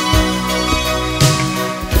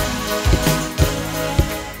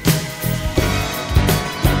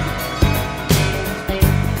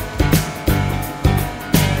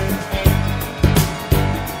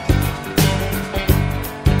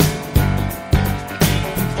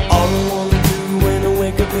 All I wanna do when I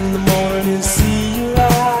wake up in the morning is see your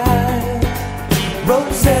eyes.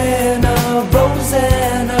 Rosanna,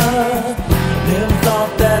 Rosanna, never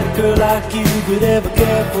thought that a girl like you could ever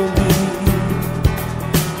care for me.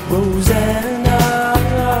 Rosanna,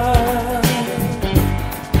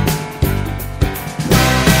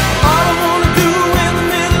 all I wanna do in the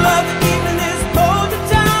middle of the evening is hold you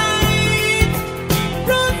tight.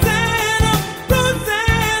 Rosanna,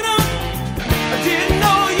 Rosanna, I didn't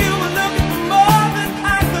know you were looking for more than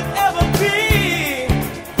I could ever be.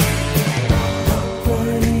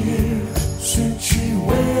 Since you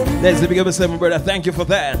went, Let's big up yourself, my brother. Thank you for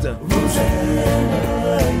that.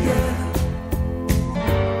 Rosanna, yeah.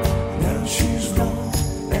 Now she's gone,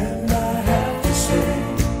 and I have to say,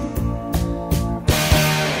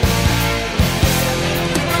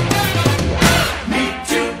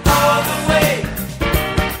 meet you all the way.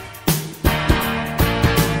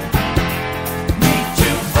 Meet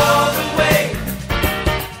you all the way.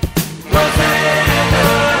 Rosanna,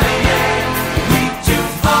 yeah. Meet you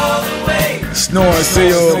all the way. Snore, see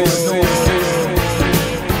you.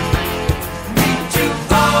 Meet you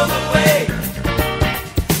all the way.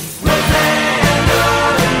 Rosanna,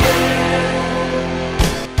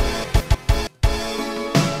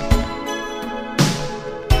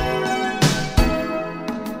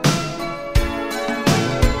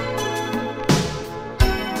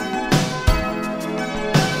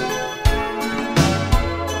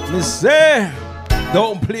 Me say,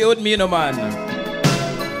 don't play with me, no man.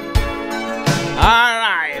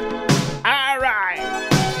 Alright, alright,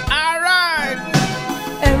 alright.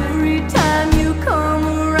 Every time you come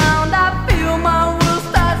around, I feel my world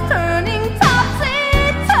starts turning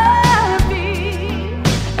topsy-turvy,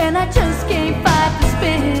 and I just can't fight the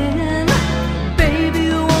spin. Baby,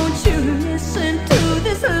 won't you listen to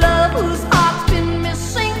this love whose heart's been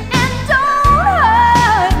missing, and don't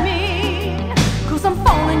hurt me, 'cause I'm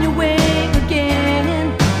falling your way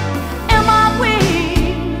again. Am I weak?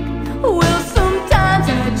 Well, sometimes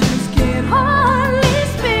I just can't hardly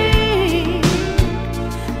speak.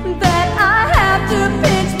 That I have to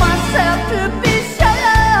pinch myself to be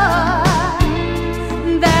sure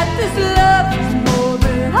that this love is more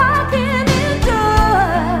than I can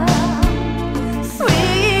endure.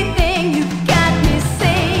 Sweet thing, you got me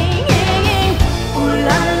singing. Ooh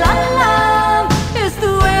la la la, it's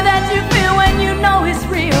the way that you feel when you know it's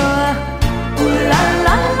real. Ooh la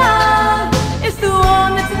la la, it's the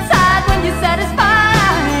one that's inside when you're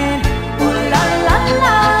satisfied. Ooh la la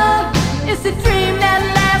la, it's a dream that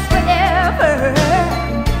lasts forever.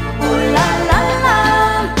 Ooh la la la,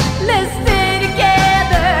 let's stay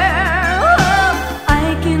together. Oh, I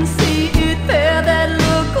can see it there, that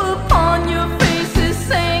look upon your face is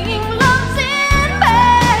saying love's in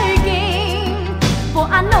begging. For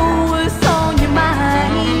I know what's on your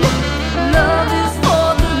mind. Love is for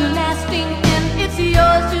the lasting, and it's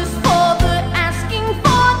yours just for the asking,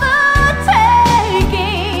 for the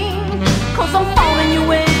taking. 'Cause I'm falling your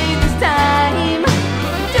way this time.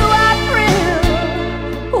 Do I thrill?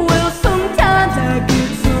 Well, sometimes I get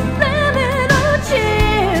subliminal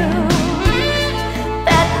chills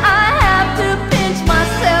that I have to pinch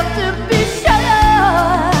myself to be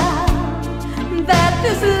sure that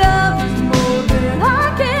this love is more than I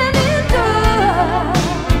can endure.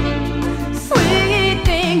 Sweet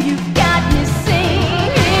thing, you got me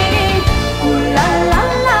singing. Ooh la la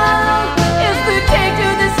la, it's the take to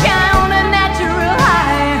the sky on a natural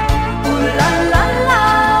high. Ooh la la la,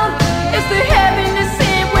 it's the heaviness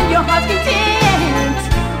in when your heart's content.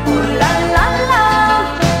 Ooh la la la,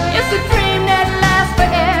 it's a dream that lasts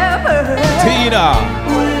forever. Tina,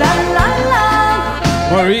 Ooh la la la,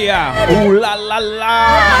 Maria, ooh la la la.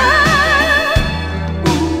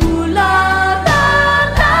 ooh la la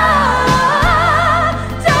la,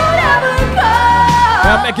 don't ever go.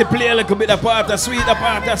 Now make it play a little bit of part of sweet, a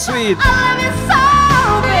part of sweet. I love you so,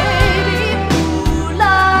 baby. Ooh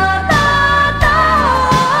la la la.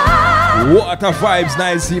 Water vibes,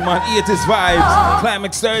 nice, man. 80s vibes.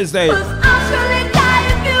 Climax Thursday. 'Cause I'll surely die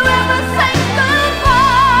if you ever say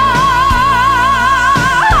goodbye.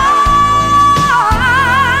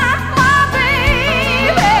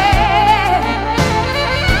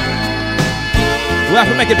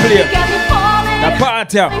 to make it clear. The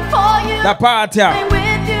party. The party.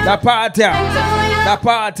 The party. The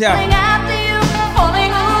party.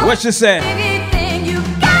 What she say?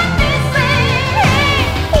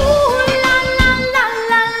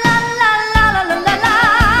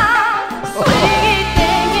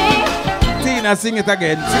 Tina, sing it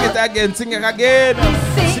again. Sing it again. Sing it again.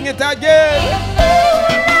 Sing it again.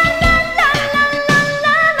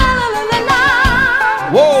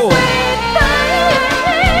 Whoa.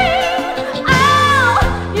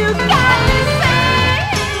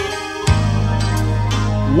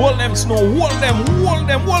 Hold them, Snow. Hold them. Hold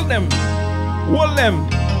them. Hold them. Hold them.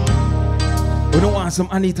 We don't want some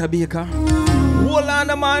Anita Baker. Hold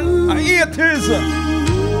on, man. I hear it is.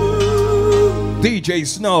 DJ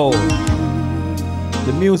Snow,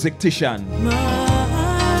 the music tician.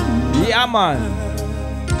 Yeah, man.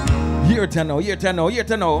 Here to know, here to know, here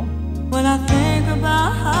to know. When I think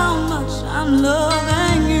about how much I'm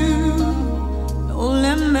loving you, no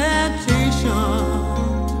limitation,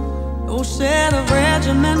 no set of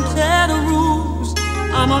regimented rules.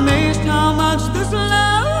 I'm amazed how much this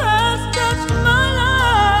love has touched my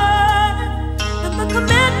life. And the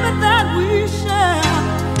commitment that we share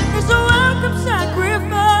is a welcome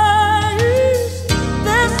sacrifice.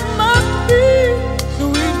 This must be so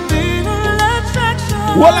we feel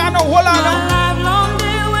attraction. Hold on, hold on. Lifelong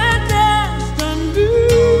day we're destined to.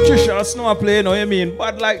 Trisha Snow play, no, you mean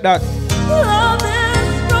bad like that. Love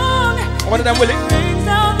is strong. What did I will it? Brings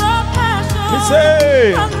out the passion. Me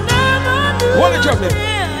say. I never knew What the juggling?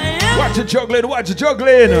 Watch the juggling, watch the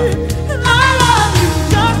juggling. I love you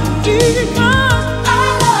just because. I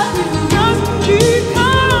love you just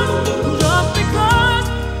because. Just because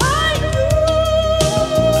I do.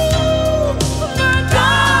 My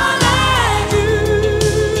darling, you.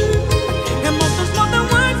 Emotions more than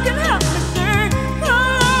words can help me say. I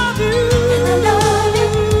love you. And I love you.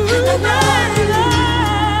 And I love you.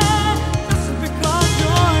 Just because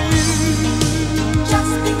you're you.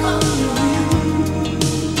 Just because you're you.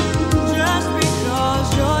 Just because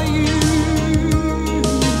you're you.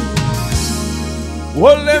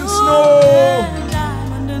 Hold them, Snow.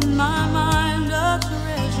 Diamond in my mind, a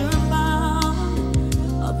treasure found,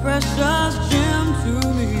 a precious gem to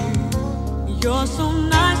me. You're so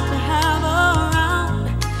nice to have around.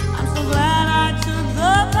 I'm so glad I took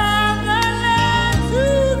the path that led to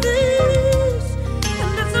this.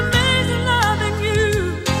 And it's amazing loving you.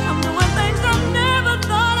 I'm doing things I never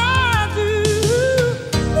thought I'd do.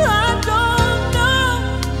 I don't know,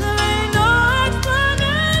 there ain't no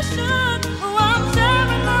explanation. Oh, I'm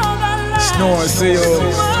sharing all that life. Snow, I see you.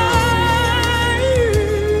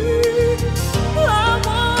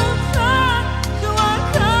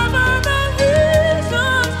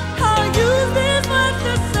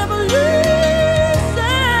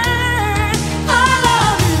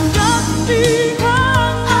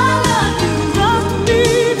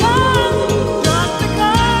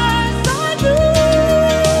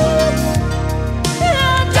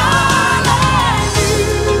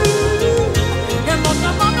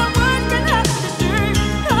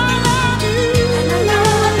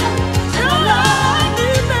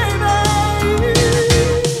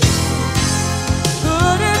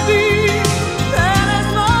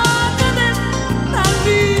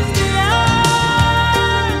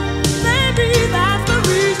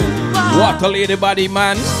 What a lady body,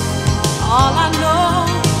 man. All I know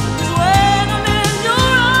is when I'm in your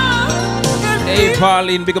arms. Hey,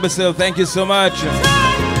 Pauline, big up yourself. Thank you so much.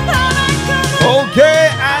 Okay,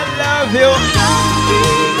 I love you.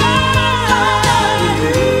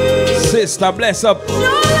 Sister, bless up.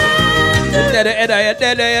 You did it, you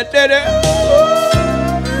did it, you did it.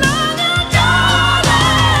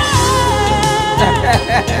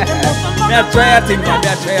 Me a try a thing, man. Me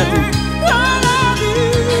a try a thing.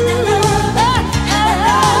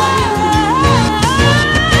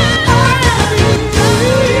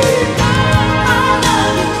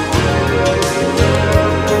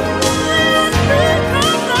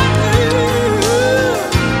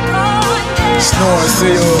 Snow, I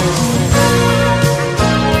see you.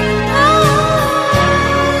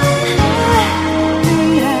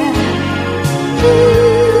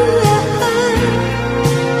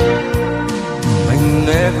 I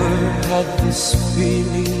never had this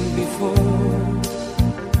feeling before.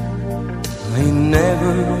 I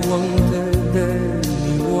never wanted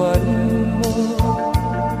anyone more.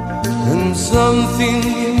 And something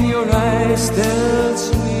in your eyes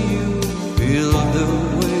tells me you feel the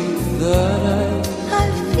way that I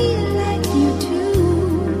feel like you do.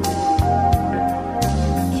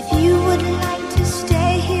 If you would like to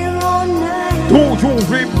stay here all night, Do you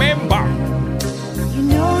remember? you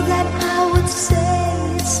know that I would say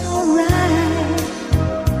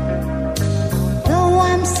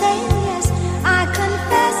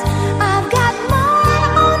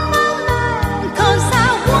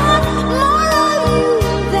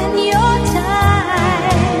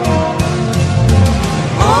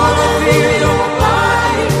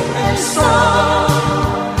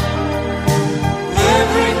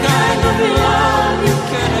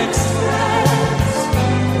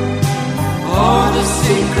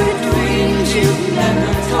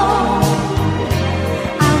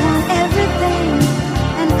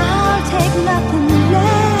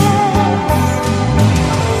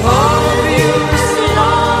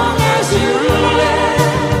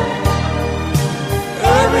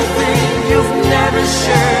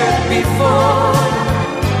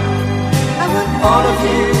of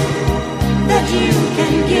you that you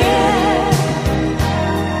can get.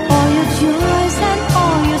 All your joys and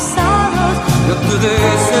all your sorrows. Yesterday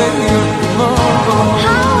said tomorrow.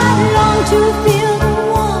 How I long to feel the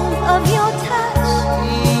warmth of your touch.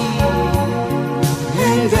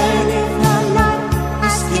 And then if I'm not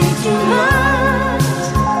asking too much,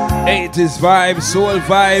 80s vibes, soul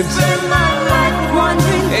vibes. spend my life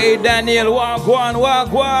wondering. Hey Daniel, walk one,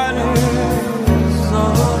 walk one.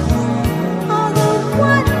 All the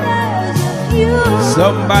wonders of you.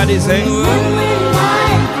 Somebody say, When we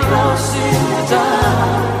lie close in the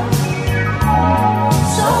dark,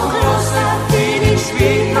 so close I feel each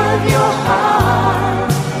beat of your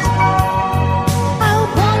heart. I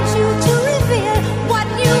want you to reveal what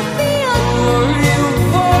you feel. You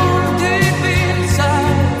fall deep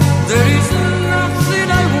inside. There is nothing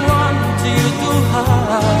I want you to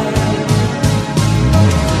hide.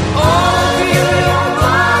 All of your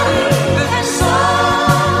body and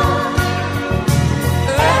soul.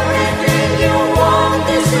 Everything you want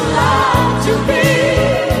is allowed to be.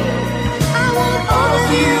 I want all of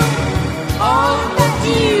you, All that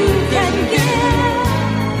you can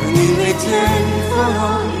give. in return for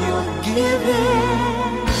all you're giving.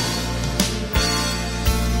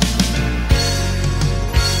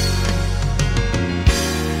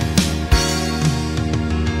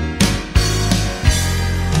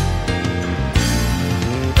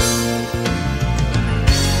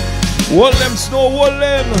 hold them, snow, hold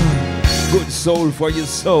them. Good soul for your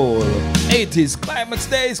soul. 80s climax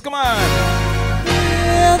days, come on.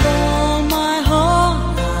 With all my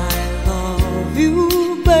heart, I love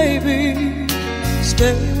you, baby.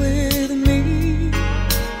 Stay with me,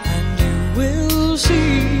 and you will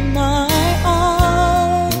see my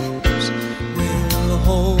arms will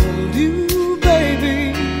hold you,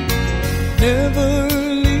 baby. Never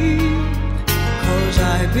leave, 'cause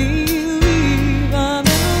I believe I'm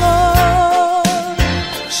in love.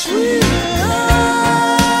 Sweet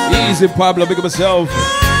love. Easy, Pablo, big up yourself.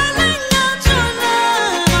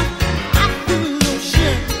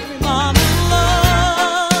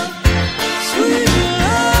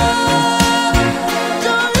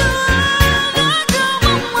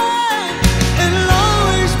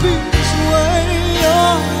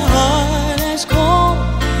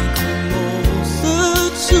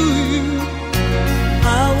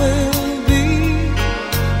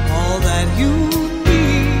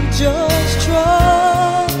 Just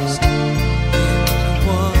trust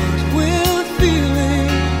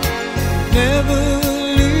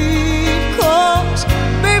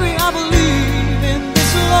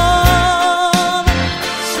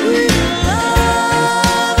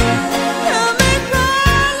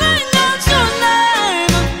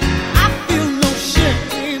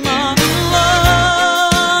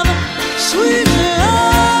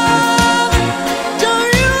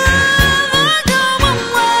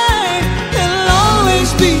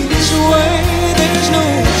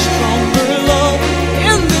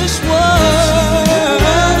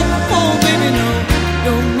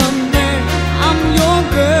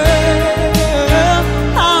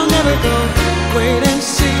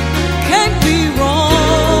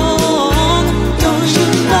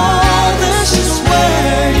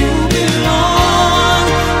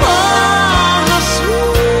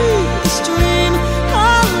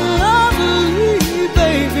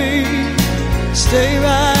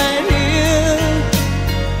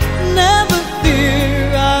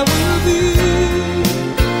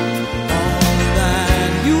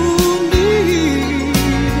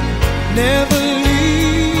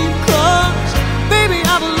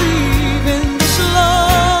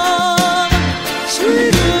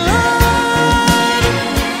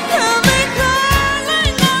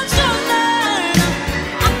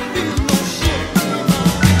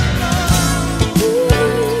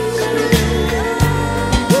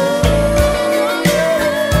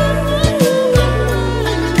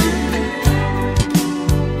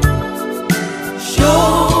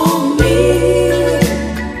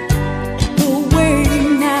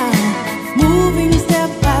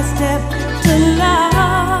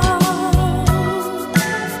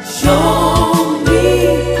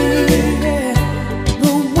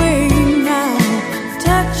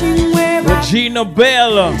Gina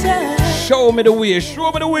Bell, show me the way,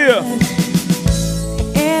 show me the way.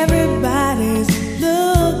 Everybody's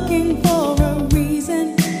looking for a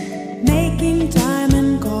reason, making time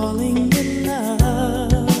and calling it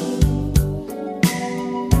love.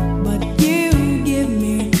 But you give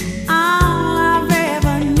me all I've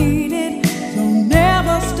ever needed, so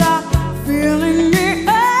never stop feeling me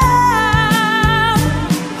up.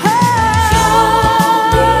 Oh,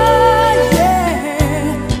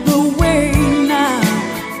 yeah, the way now,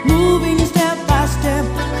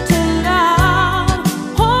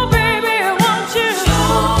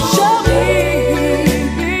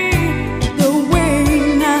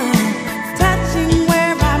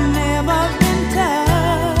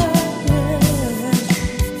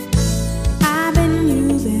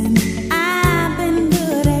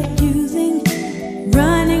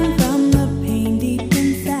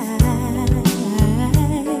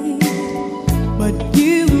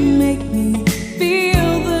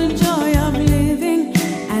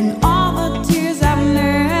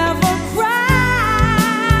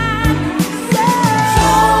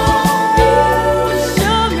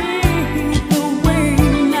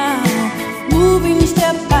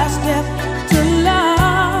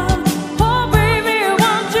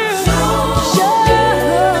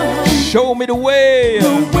 me the way.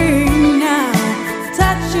 The way now,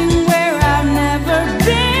 touching where I've never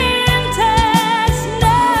been. Test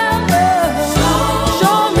now,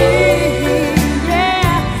 show me, yeah.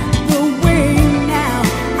 The way now,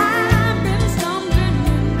 I've been stumbling.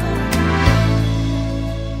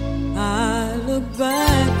 I look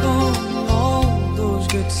back on all those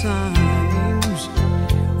good times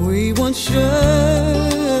we once shared,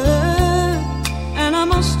 and I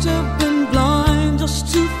must have been blind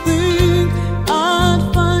just to think I'd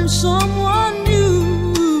find someone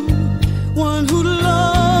new, one who'd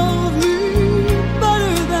love me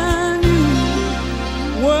better than you.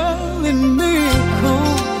 Well, it may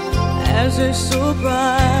come as a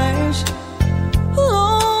surprise.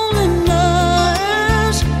 Loneliness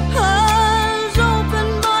has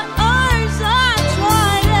opened my eyes. I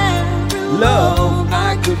tried every love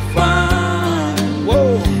I could find.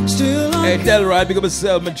 Whoa. Still Hey, Delroy, big up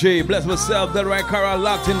myself, my J. Bless myself, Delroy Cara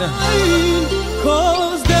locked in the.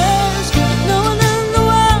 cause there's no one in the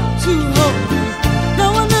world to hold me. No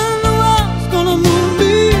one in the world's gonna move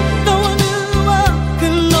me. No one in the world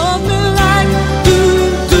can love me like you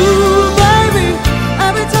do, baby.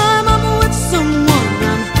 Every time I'm with someone,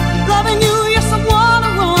 I'm loving you, yes, I wanna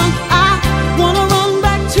run. I wanna run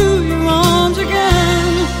back to your arms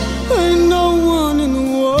again. Ain't no one in the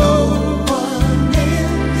world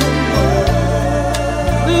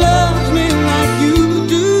loves me like you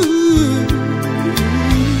do.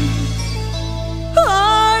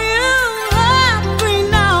 Are you happy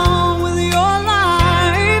now with your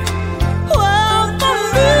life? Well, for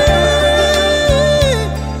me,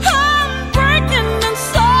 I'm breaking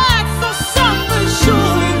inside, so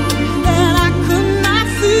self-assured that I could not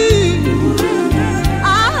see. I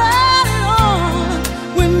had it all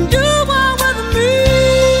when you were with me,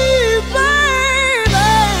 baby.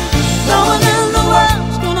 No one in the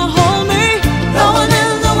world's gonna hold me. No one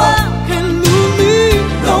in the world can move me.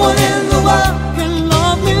 No one in the world can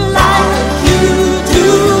love me like you do,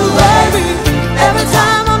 baby. Every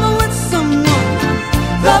time I'm with someone,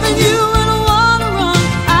 I'm loving you and I wanna run.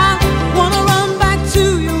 I wanna run back to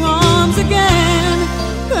your arms again.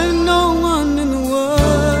 Ain't no one in the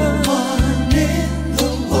world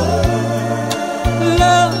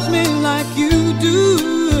loves me like you do.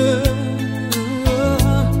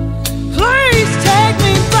 Please take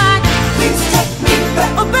me back. Please take me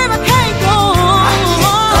back. Oh, baby, I can't go on.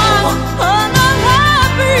 I'm not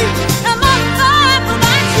happy in my life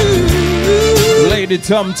without you. Lady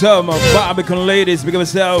Tum Tum, Barbican ladies, big up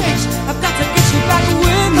myself. I've got to get you back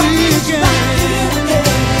with me again.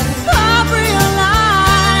 I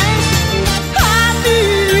realize I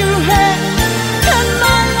need you here in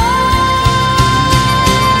my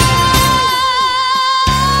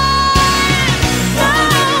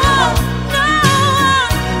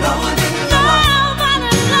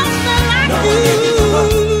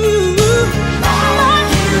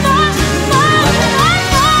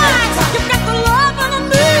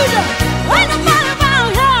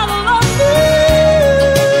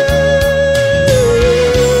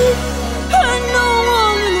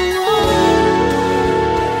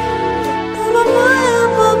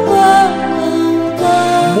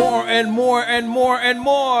More and more and more and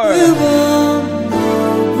more.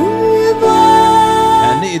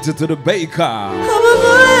 I need you to the baker.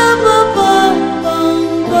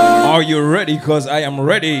 Are you ready? Cause I am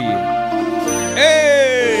ready.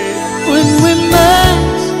 Hey! When we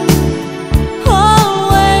met,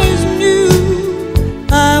 always knew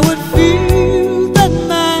I would feel that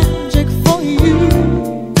magic for you.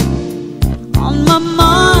 On my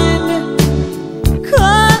mind,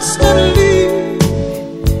 constantly,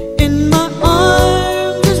 in my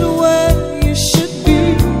arms is where you should be.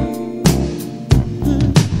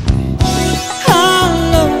 I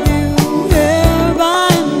love you here by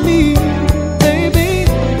me, baby.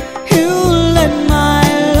 You let my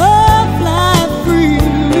love fly free.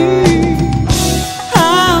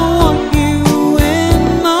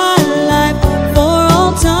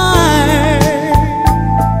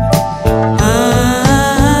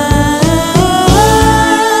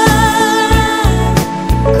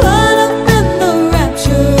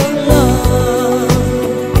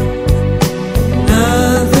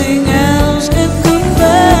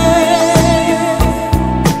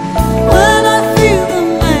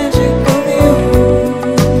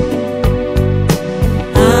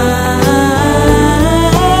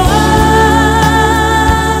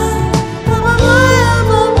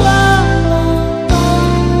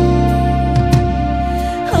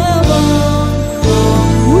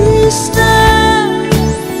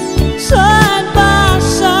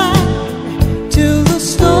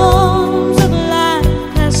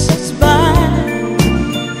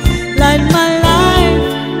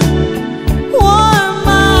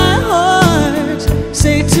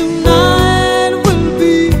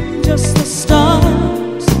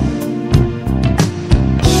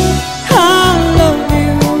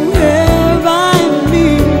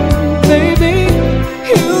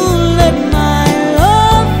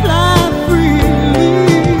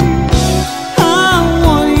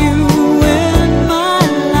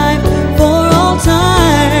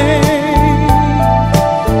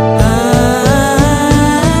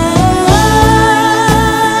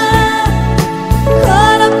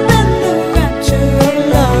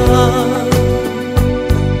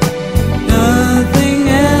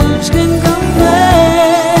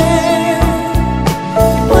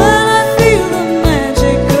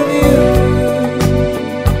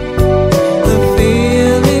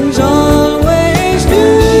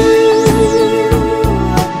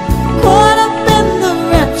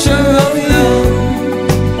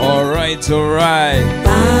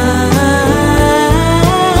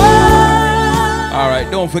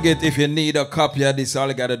 forget, if you need a copy of this, all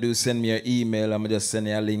you gotta do is send me an email. I'm just send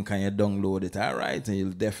you a link and you download it. All right, and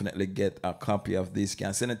you'll definitely get a copy of this. You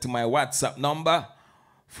can send it to my WhatsApp number,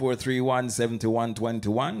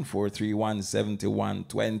 431-7121,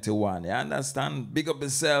 431-7121. You understand? Big up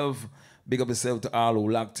yourself. Big up yourself to all who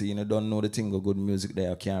locked in. You don't know the thing of good music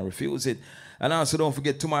there. I can't refuse it. And also don't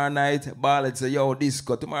forget, tomorrow night, Ballad say, yo,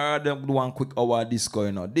 disco. Tomorrow, I'll do one quick hour disco,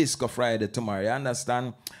 you know. Disco Friday tomorrow, you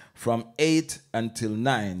understand? From 8 until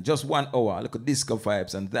 9. Just 1 hour. Look at disco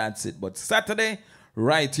vibes and that's it. But Saturday,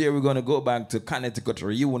 right here, we're going to go back to Connecticut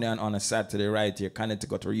Reunion on a Saturday right here.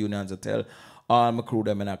 Connecticut Reunion to tell all my crew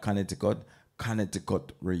them in a Connecticut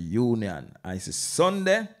Reunion. And it's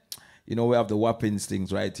Sunday. You know, we have the Wappings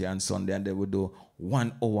things right here on Sunday, and then we do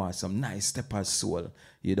 1 hour, some nice Stepper's Soul.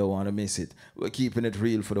 You don't want to miss it. We're keeping it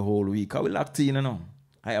real for the whole week. How we locked in, you know?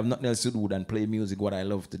 I have nothing else to do than play music, what I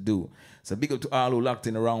love to do. So big up to all who locked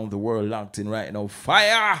in around the world, locked in right now.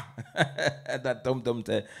 Fire! That tum-tum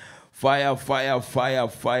te. Fire, fire, fire,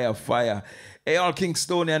 fire, fire. Hey, all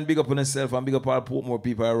Kingstonian, big up on yourself, and big up all Portmore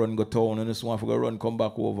people I run go town, and just want to go run, come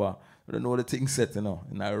back over. I don't know the thing set, you know.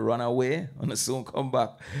 And I run away, and I soon come back.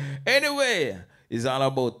 Anyway, it's all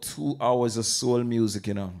about 2 hours of soul music,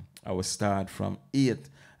 you know. I will start from 8,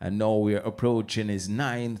 and now we're approaching is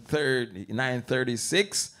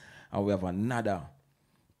 9:36, and we have another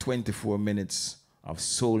 24 minutes of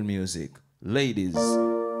soul music. Ladies,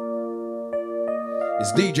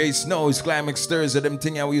 it's DJ Snow, it's Climax Thursday, them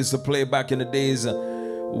thing I used to play back in the days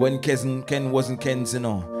when Ken wasn't Ken's, you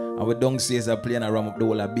know. And we downstairs are playing around up the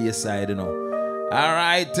whole of B-side, you know. All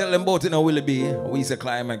right, tell them about it now, will it be? We say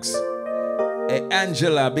Climax. Hey,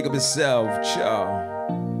 Angela, big up yourself. Ciao.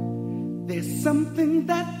 There's something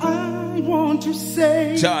that I want to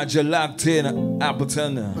say. Charger locked in,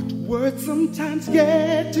 Appleton. But words sometimes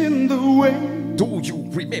get in the way. Do you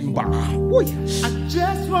remember? I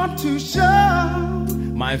just want to show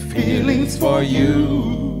my feelings for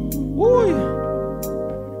you. Ooh.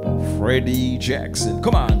 Freddie Jackson,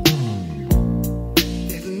 come on.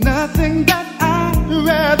 There's nothing that I'd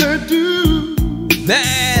rather do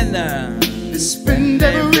than spend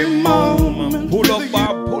every moment. Pull up,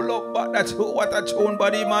 Bob, pull up, Bob. That's what a tune,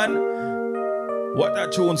 buddy, man. What a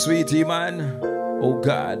tune, sweetie, man. Oh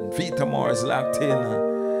God, Vita Morris locked in.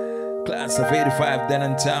 Class of 85, then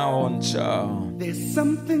in town, child. There's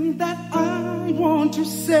something that I want to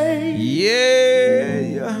say.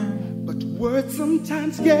 Yeah. But words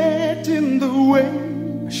sometimes get in the way.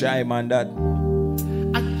 Shy man, that.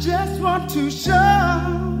 I just want to show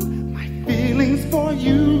my feelings for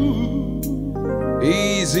you.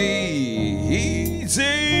 Easy.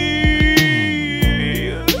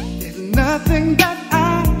 There's nothing that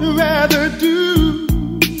I'd rather do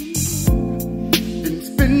than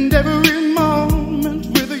spend every moment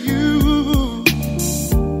with you.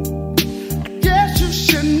 I guess you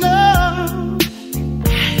should know I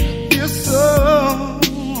feel so.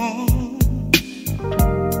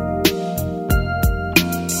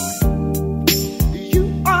 You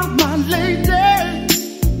are my lady.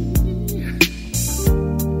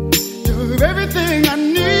 You're everything I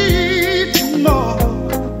need to know.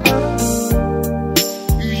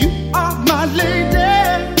 You are my lady.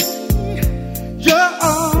 You're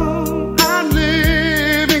all I'm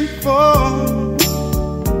living for.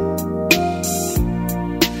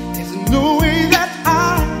 There's no way that I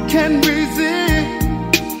can resist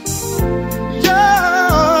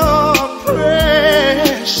your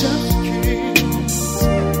precious kiss.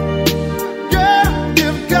 Girl,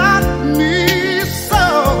 you've got me so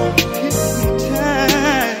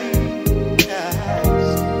hypnotized.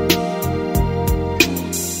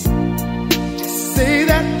 Just say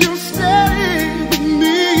that you'll stay with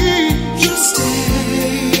me. You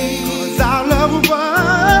stay, 'cause our love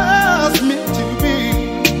was meant to be.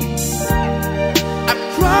 I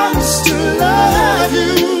promise to love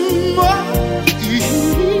you more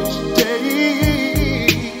each day.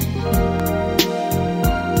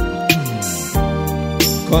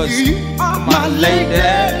 'Cause You are my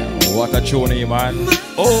lady. What a tune, man.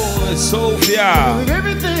 Oh, Sophia.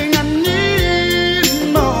 Everything I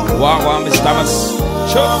need more. Wow, Miss Thomas.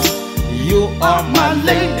 Sure. You are my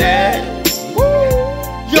lady.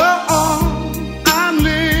 You're all I'm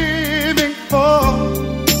living for.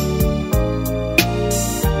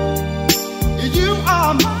 You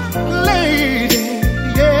are my lady,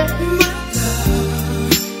 yeah.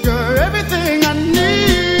 You're everything I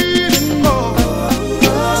need and more.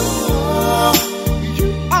 You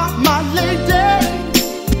are my lady.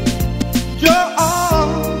 You're all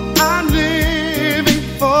I'm living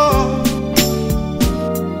for.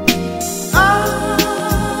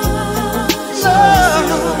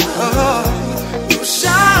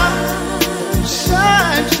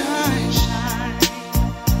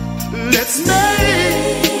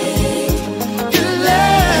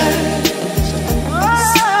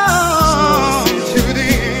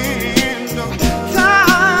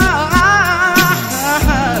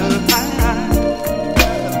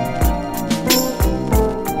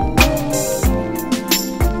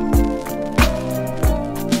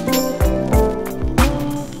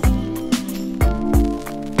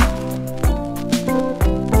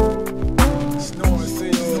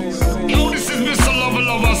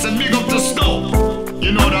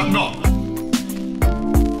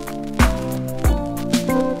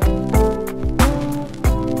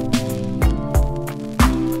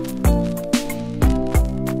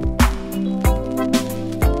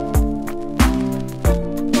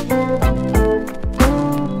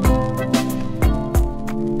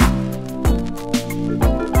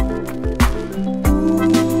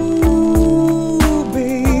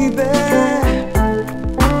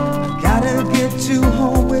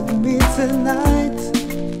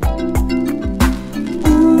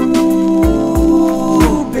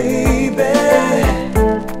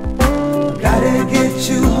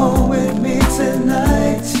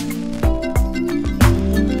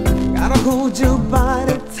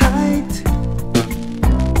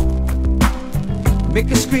 Make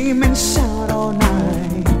her scream and shout all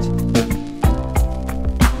night.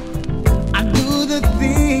 I do the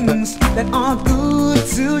things that are good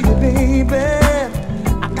to you, baby.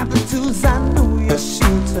 I got the tools I know you're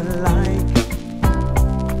sure to like.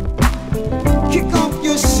 Kick off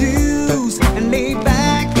your shoes and lay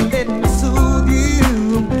back and let me soothe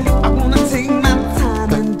you. I wanna take my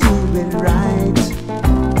time and do it right.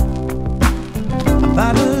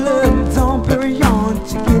 About a little Dom Perignon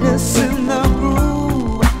to get us in the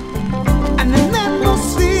groove, and an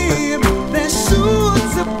atmosphere that's sure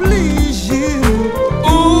to please you.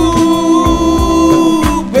 Ooh,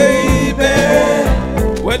 baby.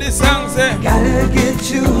 What the song say? Gotta get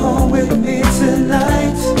you home with me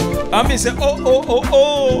tonight. I mean say, oh, oh, oh,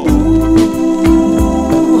 oh.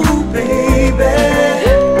 Ooh, baby.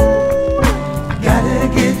 Gotta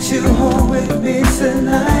get you home with me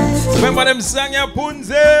tonight. Remember them song ya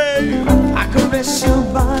Punze? I caress your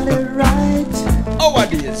body right. Oh,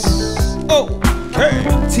 what is? Oh, okay.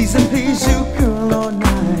 Tease and please you, girl, all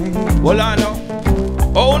night. Well, I know.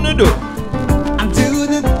 Oh, no, do. I do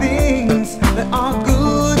the things that are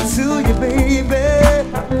good to you, baby.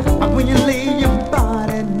 When you lay your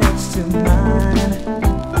body next to mine,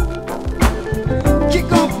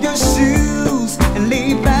 kick off your shoes and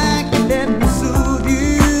lay back and let me soothe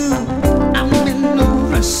you. I'm in no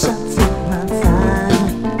rush, I take my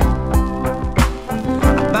time.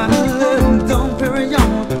 About a little Dom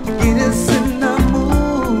Perignon to get us in the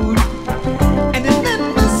mood, and an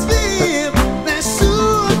atmosphere that's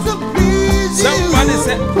sure to please you. Somebody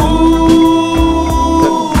say, ooh,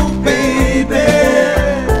 baby.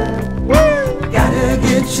 Gotta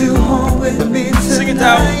get you home with me tonight. sing it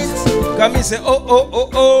out. Come and say, oh, oh, oh,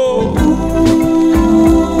 oh.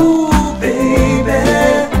 Ooh, baby.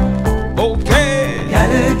 Okay.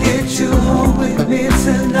 Gotta get you home with me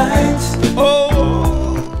tonight.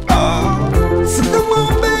 Oh, oh. So come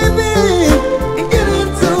on, baby, and get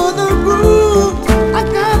into the groove. I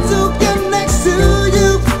got to get next to you,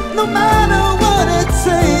 no matter what it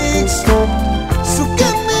takes. So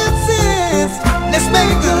give me a chance, let's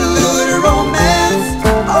make a little romance.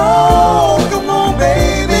 Oh, come on,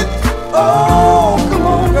 baby. Oh, come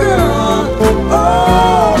on, girl.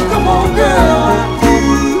 Oh, come on, girl.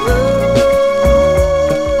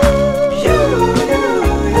 You.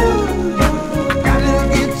 Gotta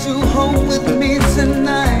get you home with me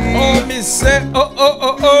tonight. Oh, me say, oh, oh,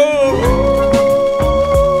 oh, oh.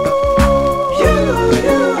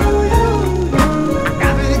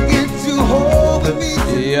 Gotta get you home with me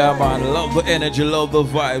tonight. Yeah, man. Love the energy, love the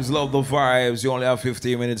vibes, love the vibes. You only have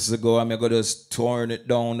 15 minutes to go. I'm going to just turn it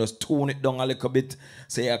down, just tune it down a little bit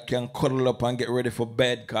so you can cuddle up and get ready for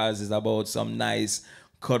bed, because it's about some nice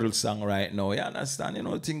cuddle song right now. You understand? You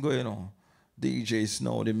know the thing going on. DJ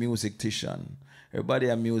Snow, the music tician. Everybody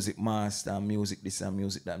a music master, music this and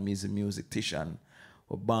music that, music tician.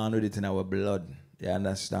 We're born with it in our blood. You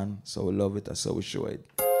understand? So we love it, that's how we show it.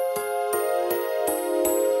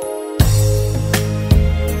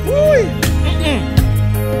 Woo!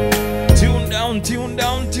 Tune down, tune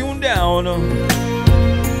down, tune down.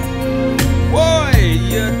 Boy,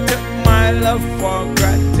 you took my love for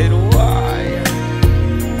granted. Why?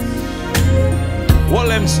 Well,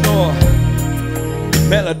 them Snow.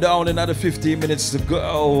 Mellow down, another 15 minutes to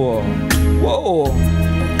go. Whoa.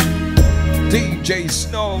 DJ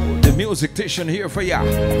Snow, the music tician here for ya.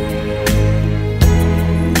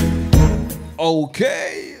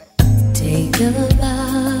 Okay. Take a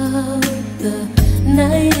bow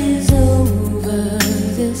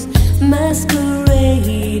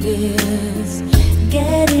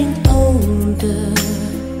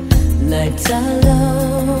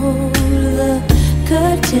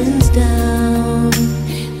sun's down,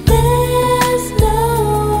 there's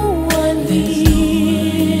no one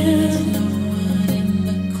here.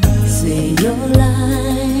 Say your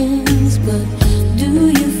lines, but do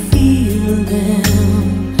you feel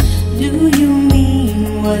them? Do you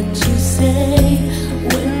mean what you say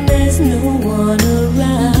when there's no one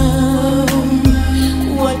around?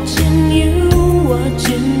 Watching you,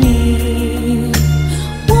 watching me,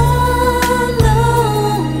 one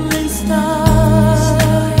lonely star.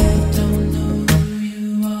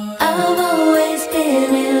 I've always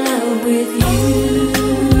been in love with you.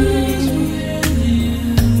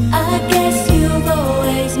 I guess you've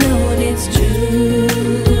always known it's true.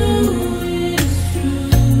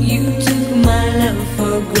 You took my love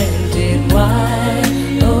for granted. Why,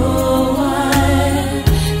 oh why?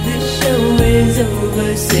 The show is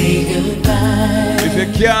over, say goodbye. If you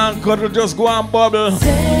can't cuddle, just go and bubble.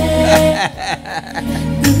 Say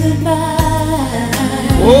goodbye.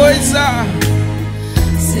 Oh, it's a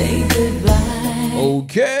Say goodbye.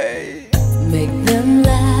 okay. Make them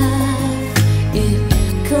laugh. It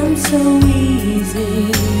comes so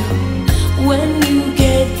easy when you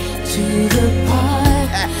get to the part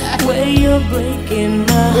where you're breaking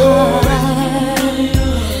my heart.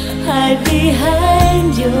 Hide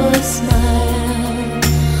behind your smile.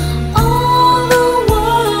 All the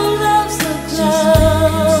world loves a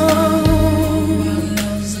clown.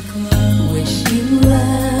 Wish you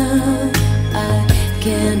well, I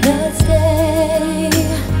cannot stay.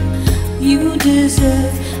 You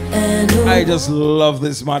deserve an I just love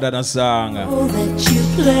this Madonna song. that you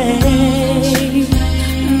play.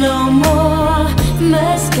 No more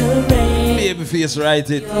masquerade. Babyface write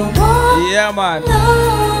it. One Yeah, man.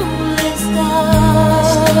 lonely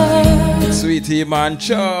star. Sweetie man,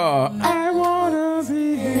 sure. I wanna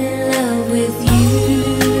be in love with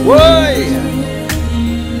you. Boy.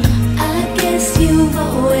 I guess you've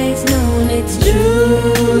always known it's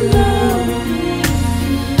true.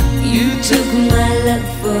 You took my love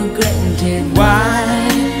for granted. Why?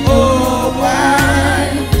 Oh, why?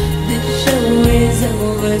 The show is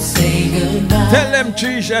over, say goodbye. Tell them,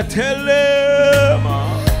 Trisha, tell them.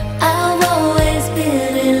 I've always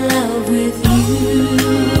been in love with you.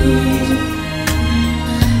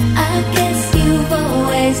 I guess you've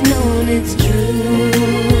always known it's true.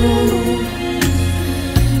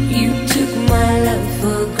 You took my love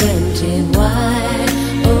for granted. Why?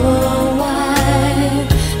 Oh, why?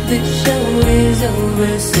 The show is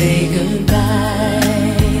over, say goodbye.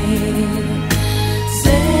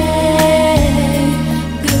 Say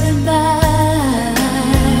goodbye.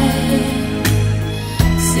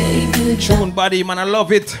 Say goodbye. Tune body, man, I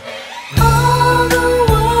love it. All the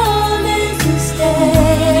world is a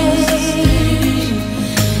stage,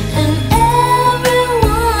 and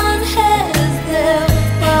everyone has their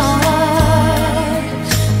part.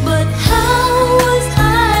 But how was I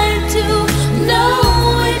to know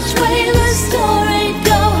which way the story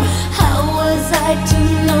go? How was I to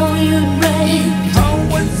know you'd break? How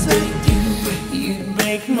was I to you'd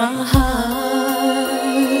break my heart?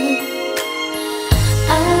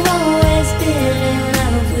 I've always been in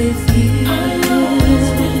love with you.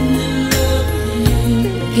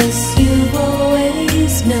 Guess you've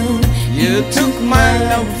always known You took my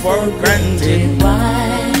love for granted.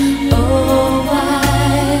 why, oh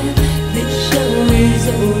why? The show is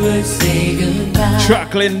over, say goodbye.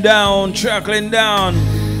 Truckling down, truckling down.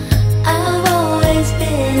 I've always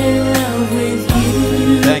been in love with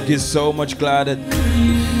you. Thank you so much, Claudette.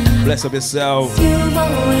 Bless up yourself. You've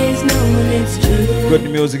always known it's true. Good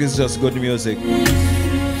music is just good music. You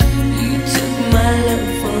took my love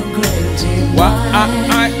for granted.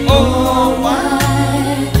 Why, oh, why?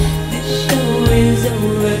 The show is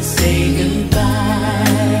over, say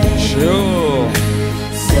goodbye. Sure.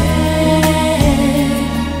 Say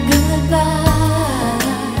goodbye.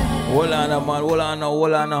 Hold on, man. Hold on,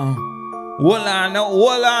 hold on. Hold on,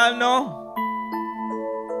 hold on.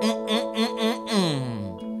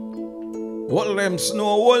 Hold them, Snow,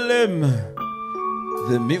 hold them.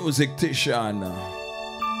 The music Tishan.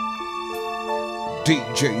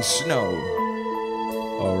 DJ Snow.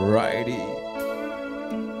 Alrighty.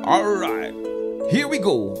 Alright. Here we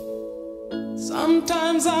go.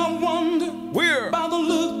 Sometimes I wonder Where? about the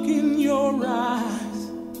look in your eyes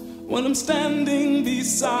when I'm standing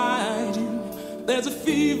beside you. There's a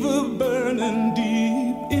fever burning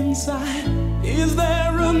deep inside. Is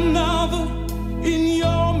there another in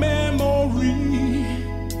your memory?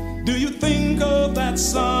 Do you think of that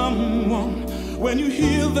someone when you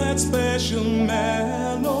hear that special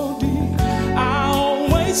melody? I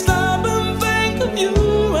always stop and think of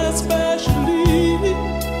you, especially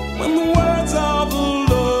when the words of a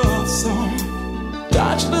love song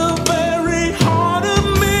touch the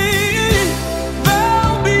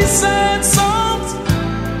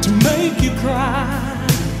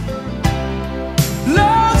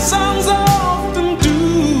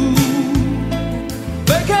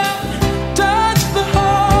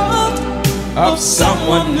of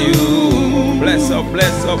someone new. Bless up,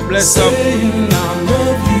 bless up, bless up. Saying I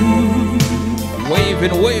love you.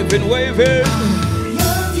 Waving, waving, waving.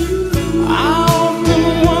 I often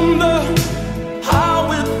wonder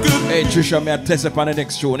how it could Hey Trisha, may I test upon the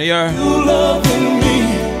next tune here? be loving me.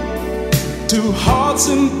 Two hearts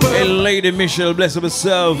in Hey purple. Lady Michelle, bless up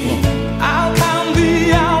herself. I'll count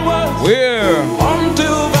the hours Where?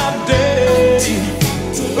 until that day.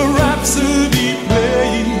 A rhapsody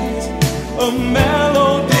plays a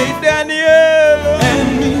melody. Hey Daniel. And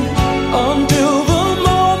me until the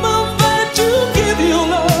moment that you give your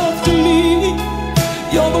love to me.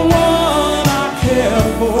 You're the one I care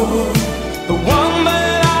for, the one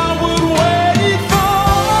that I would wait for.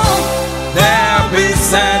 There'll be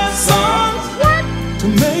sad songs to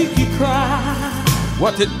make you cry.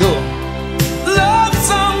 What it do? Love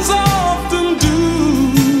songs often do.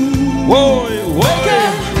 Whoa, They whoa.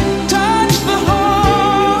 can touch the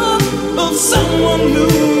heart of someone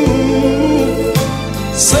new,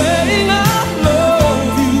 saying I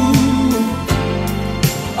love you.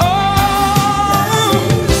 Oh,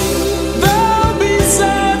 there'll be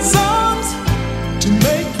sad songs to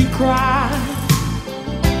make you cry.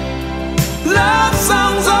 Love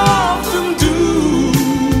songs often do.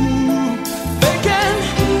 They can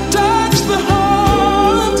touch the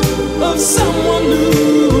heart of someone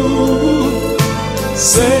new,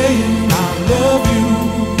 saying I love you.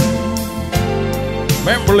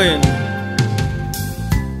 Memberlin.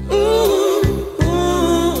 Ooh,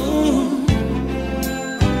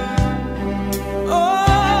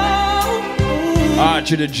 oh,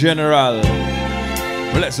 Archie the General.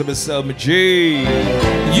 Bless up yourself, my G.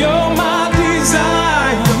 you're my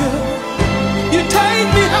desire. You take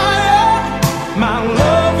me higher. My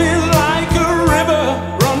love is like a river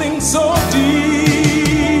running so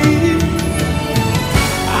deep.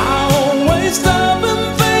 I always stop and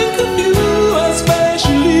think of you,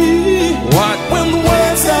 especially What? when the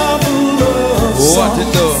words of a love What it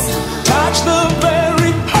do? touch the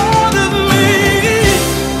very heart of me.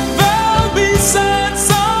 There'll be sad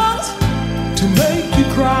songs to make you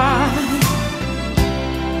cry.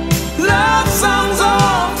 Love songs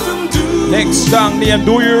often do. Next song, name,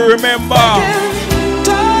 do you remember? Can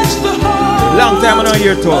touch the heart Long time I don't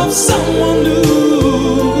hear it. of someone new.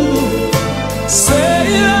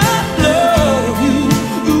 Say I love you.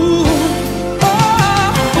 Ooh,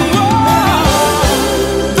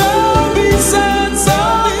 there'll be sad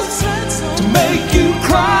songs to make you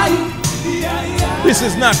cry. This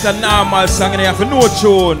is not a normal song, and you have to know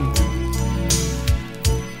tune.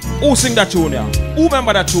 Who sing that tune here? Who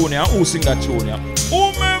remember that tune here? Who sing that tune here?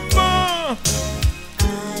 Who remember?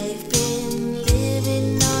 I've been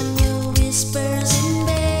living on your whispers in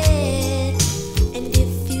bed, and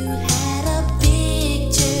if you had a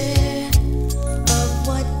picture of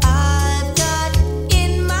what I've got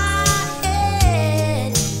in my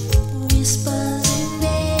head, whispers in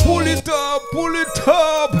bed. Pull it up, pull it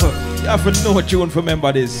up. You have to know a tune to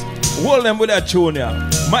remember this. Hold them with that tune here.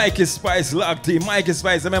 Mikey Spice, Lock Team, Mikey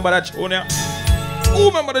Spice, remember that tune here? Who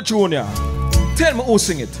remember the tune here? Tell me who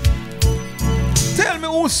sing it. Tell me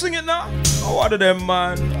who sing it now. Oh, what of them,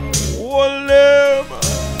 man? Hold them.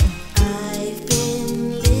 I've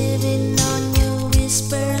been living on your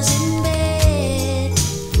whispers in bed,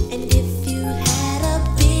 and if you had a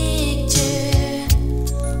picture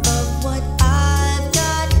of what I've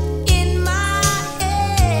got in my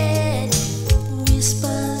head,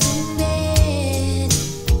 whispers in bed,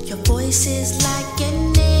 your voice is like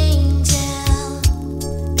an angel,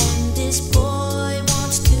 and this boy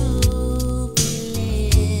wants to be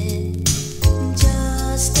lit.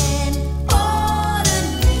 Just an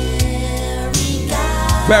ordinary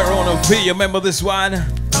guy. Baron of V, you remember this one?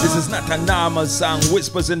 This is not a normal song.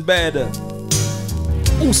 Whispers in bed.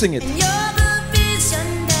 Who sing it? You're the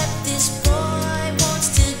vision that this boy wants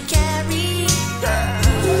to carry.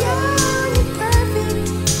 You're perfect.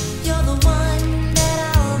 You're the one that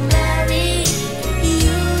I'll marry.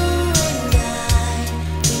 You and I,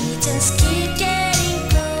 we just keep getting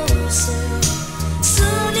closer.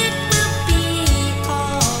 Soon it will be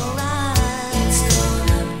alright. It's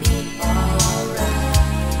gonna be alright.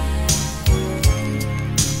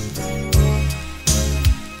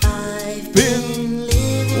 I've been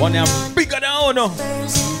living One am bigger down.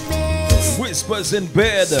 whispers in bed. Whispers in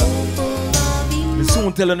bed. Me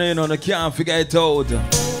soon telling you, you know, you can't figure it out.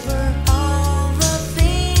 Over all the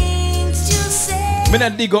things you say. Me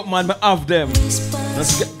not dig up, man, me have them. Whispers.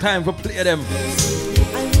 Let's get time for play them. I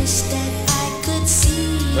wish that I could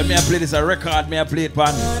see. When me I play this a record, me I play it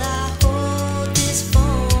pan But I hold this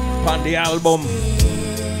phone. pan the album.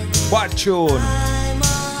 What tune? I'm a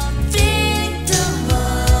victim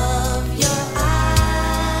of your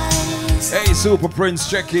Super Prince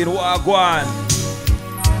check-in, Wagwan.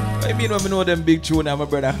 I mean when I know them big tune, my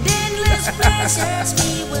brother. Hey,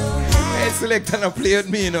 select and play with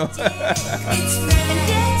me, you know.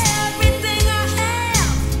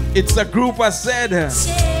 It's a group, I said. Me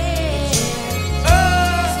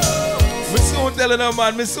soon telling her,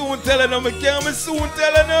 man. Me soon telling her. Me soon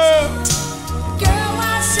telling her. Girl,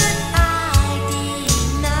 why should I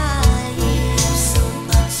deny you so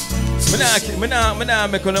much? Me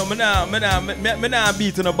nah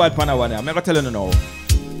beating no bad pana one. I'm gonna tell you now.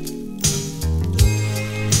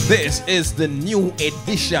 This is the new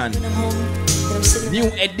edition.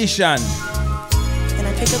 New edition. And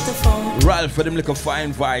I pick up the phone. Ralph for them little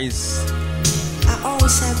fine voice. I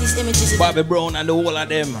always have these images of Bobby Brown and the whole of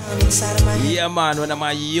them. inside of my head. Yeah, man, when I'm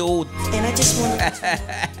a youth. And I just want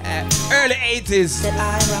Early 80s.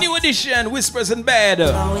 New edition, Whispers in Bed.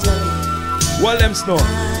 to always love you. Well, them snow.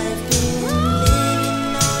 I've been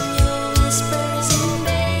living on your whispers and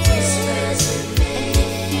beds. And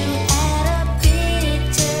if you had a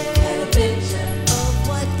picture of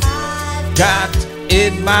what I've Got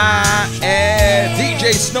in my head.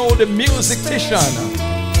 DJ Snow, the musician.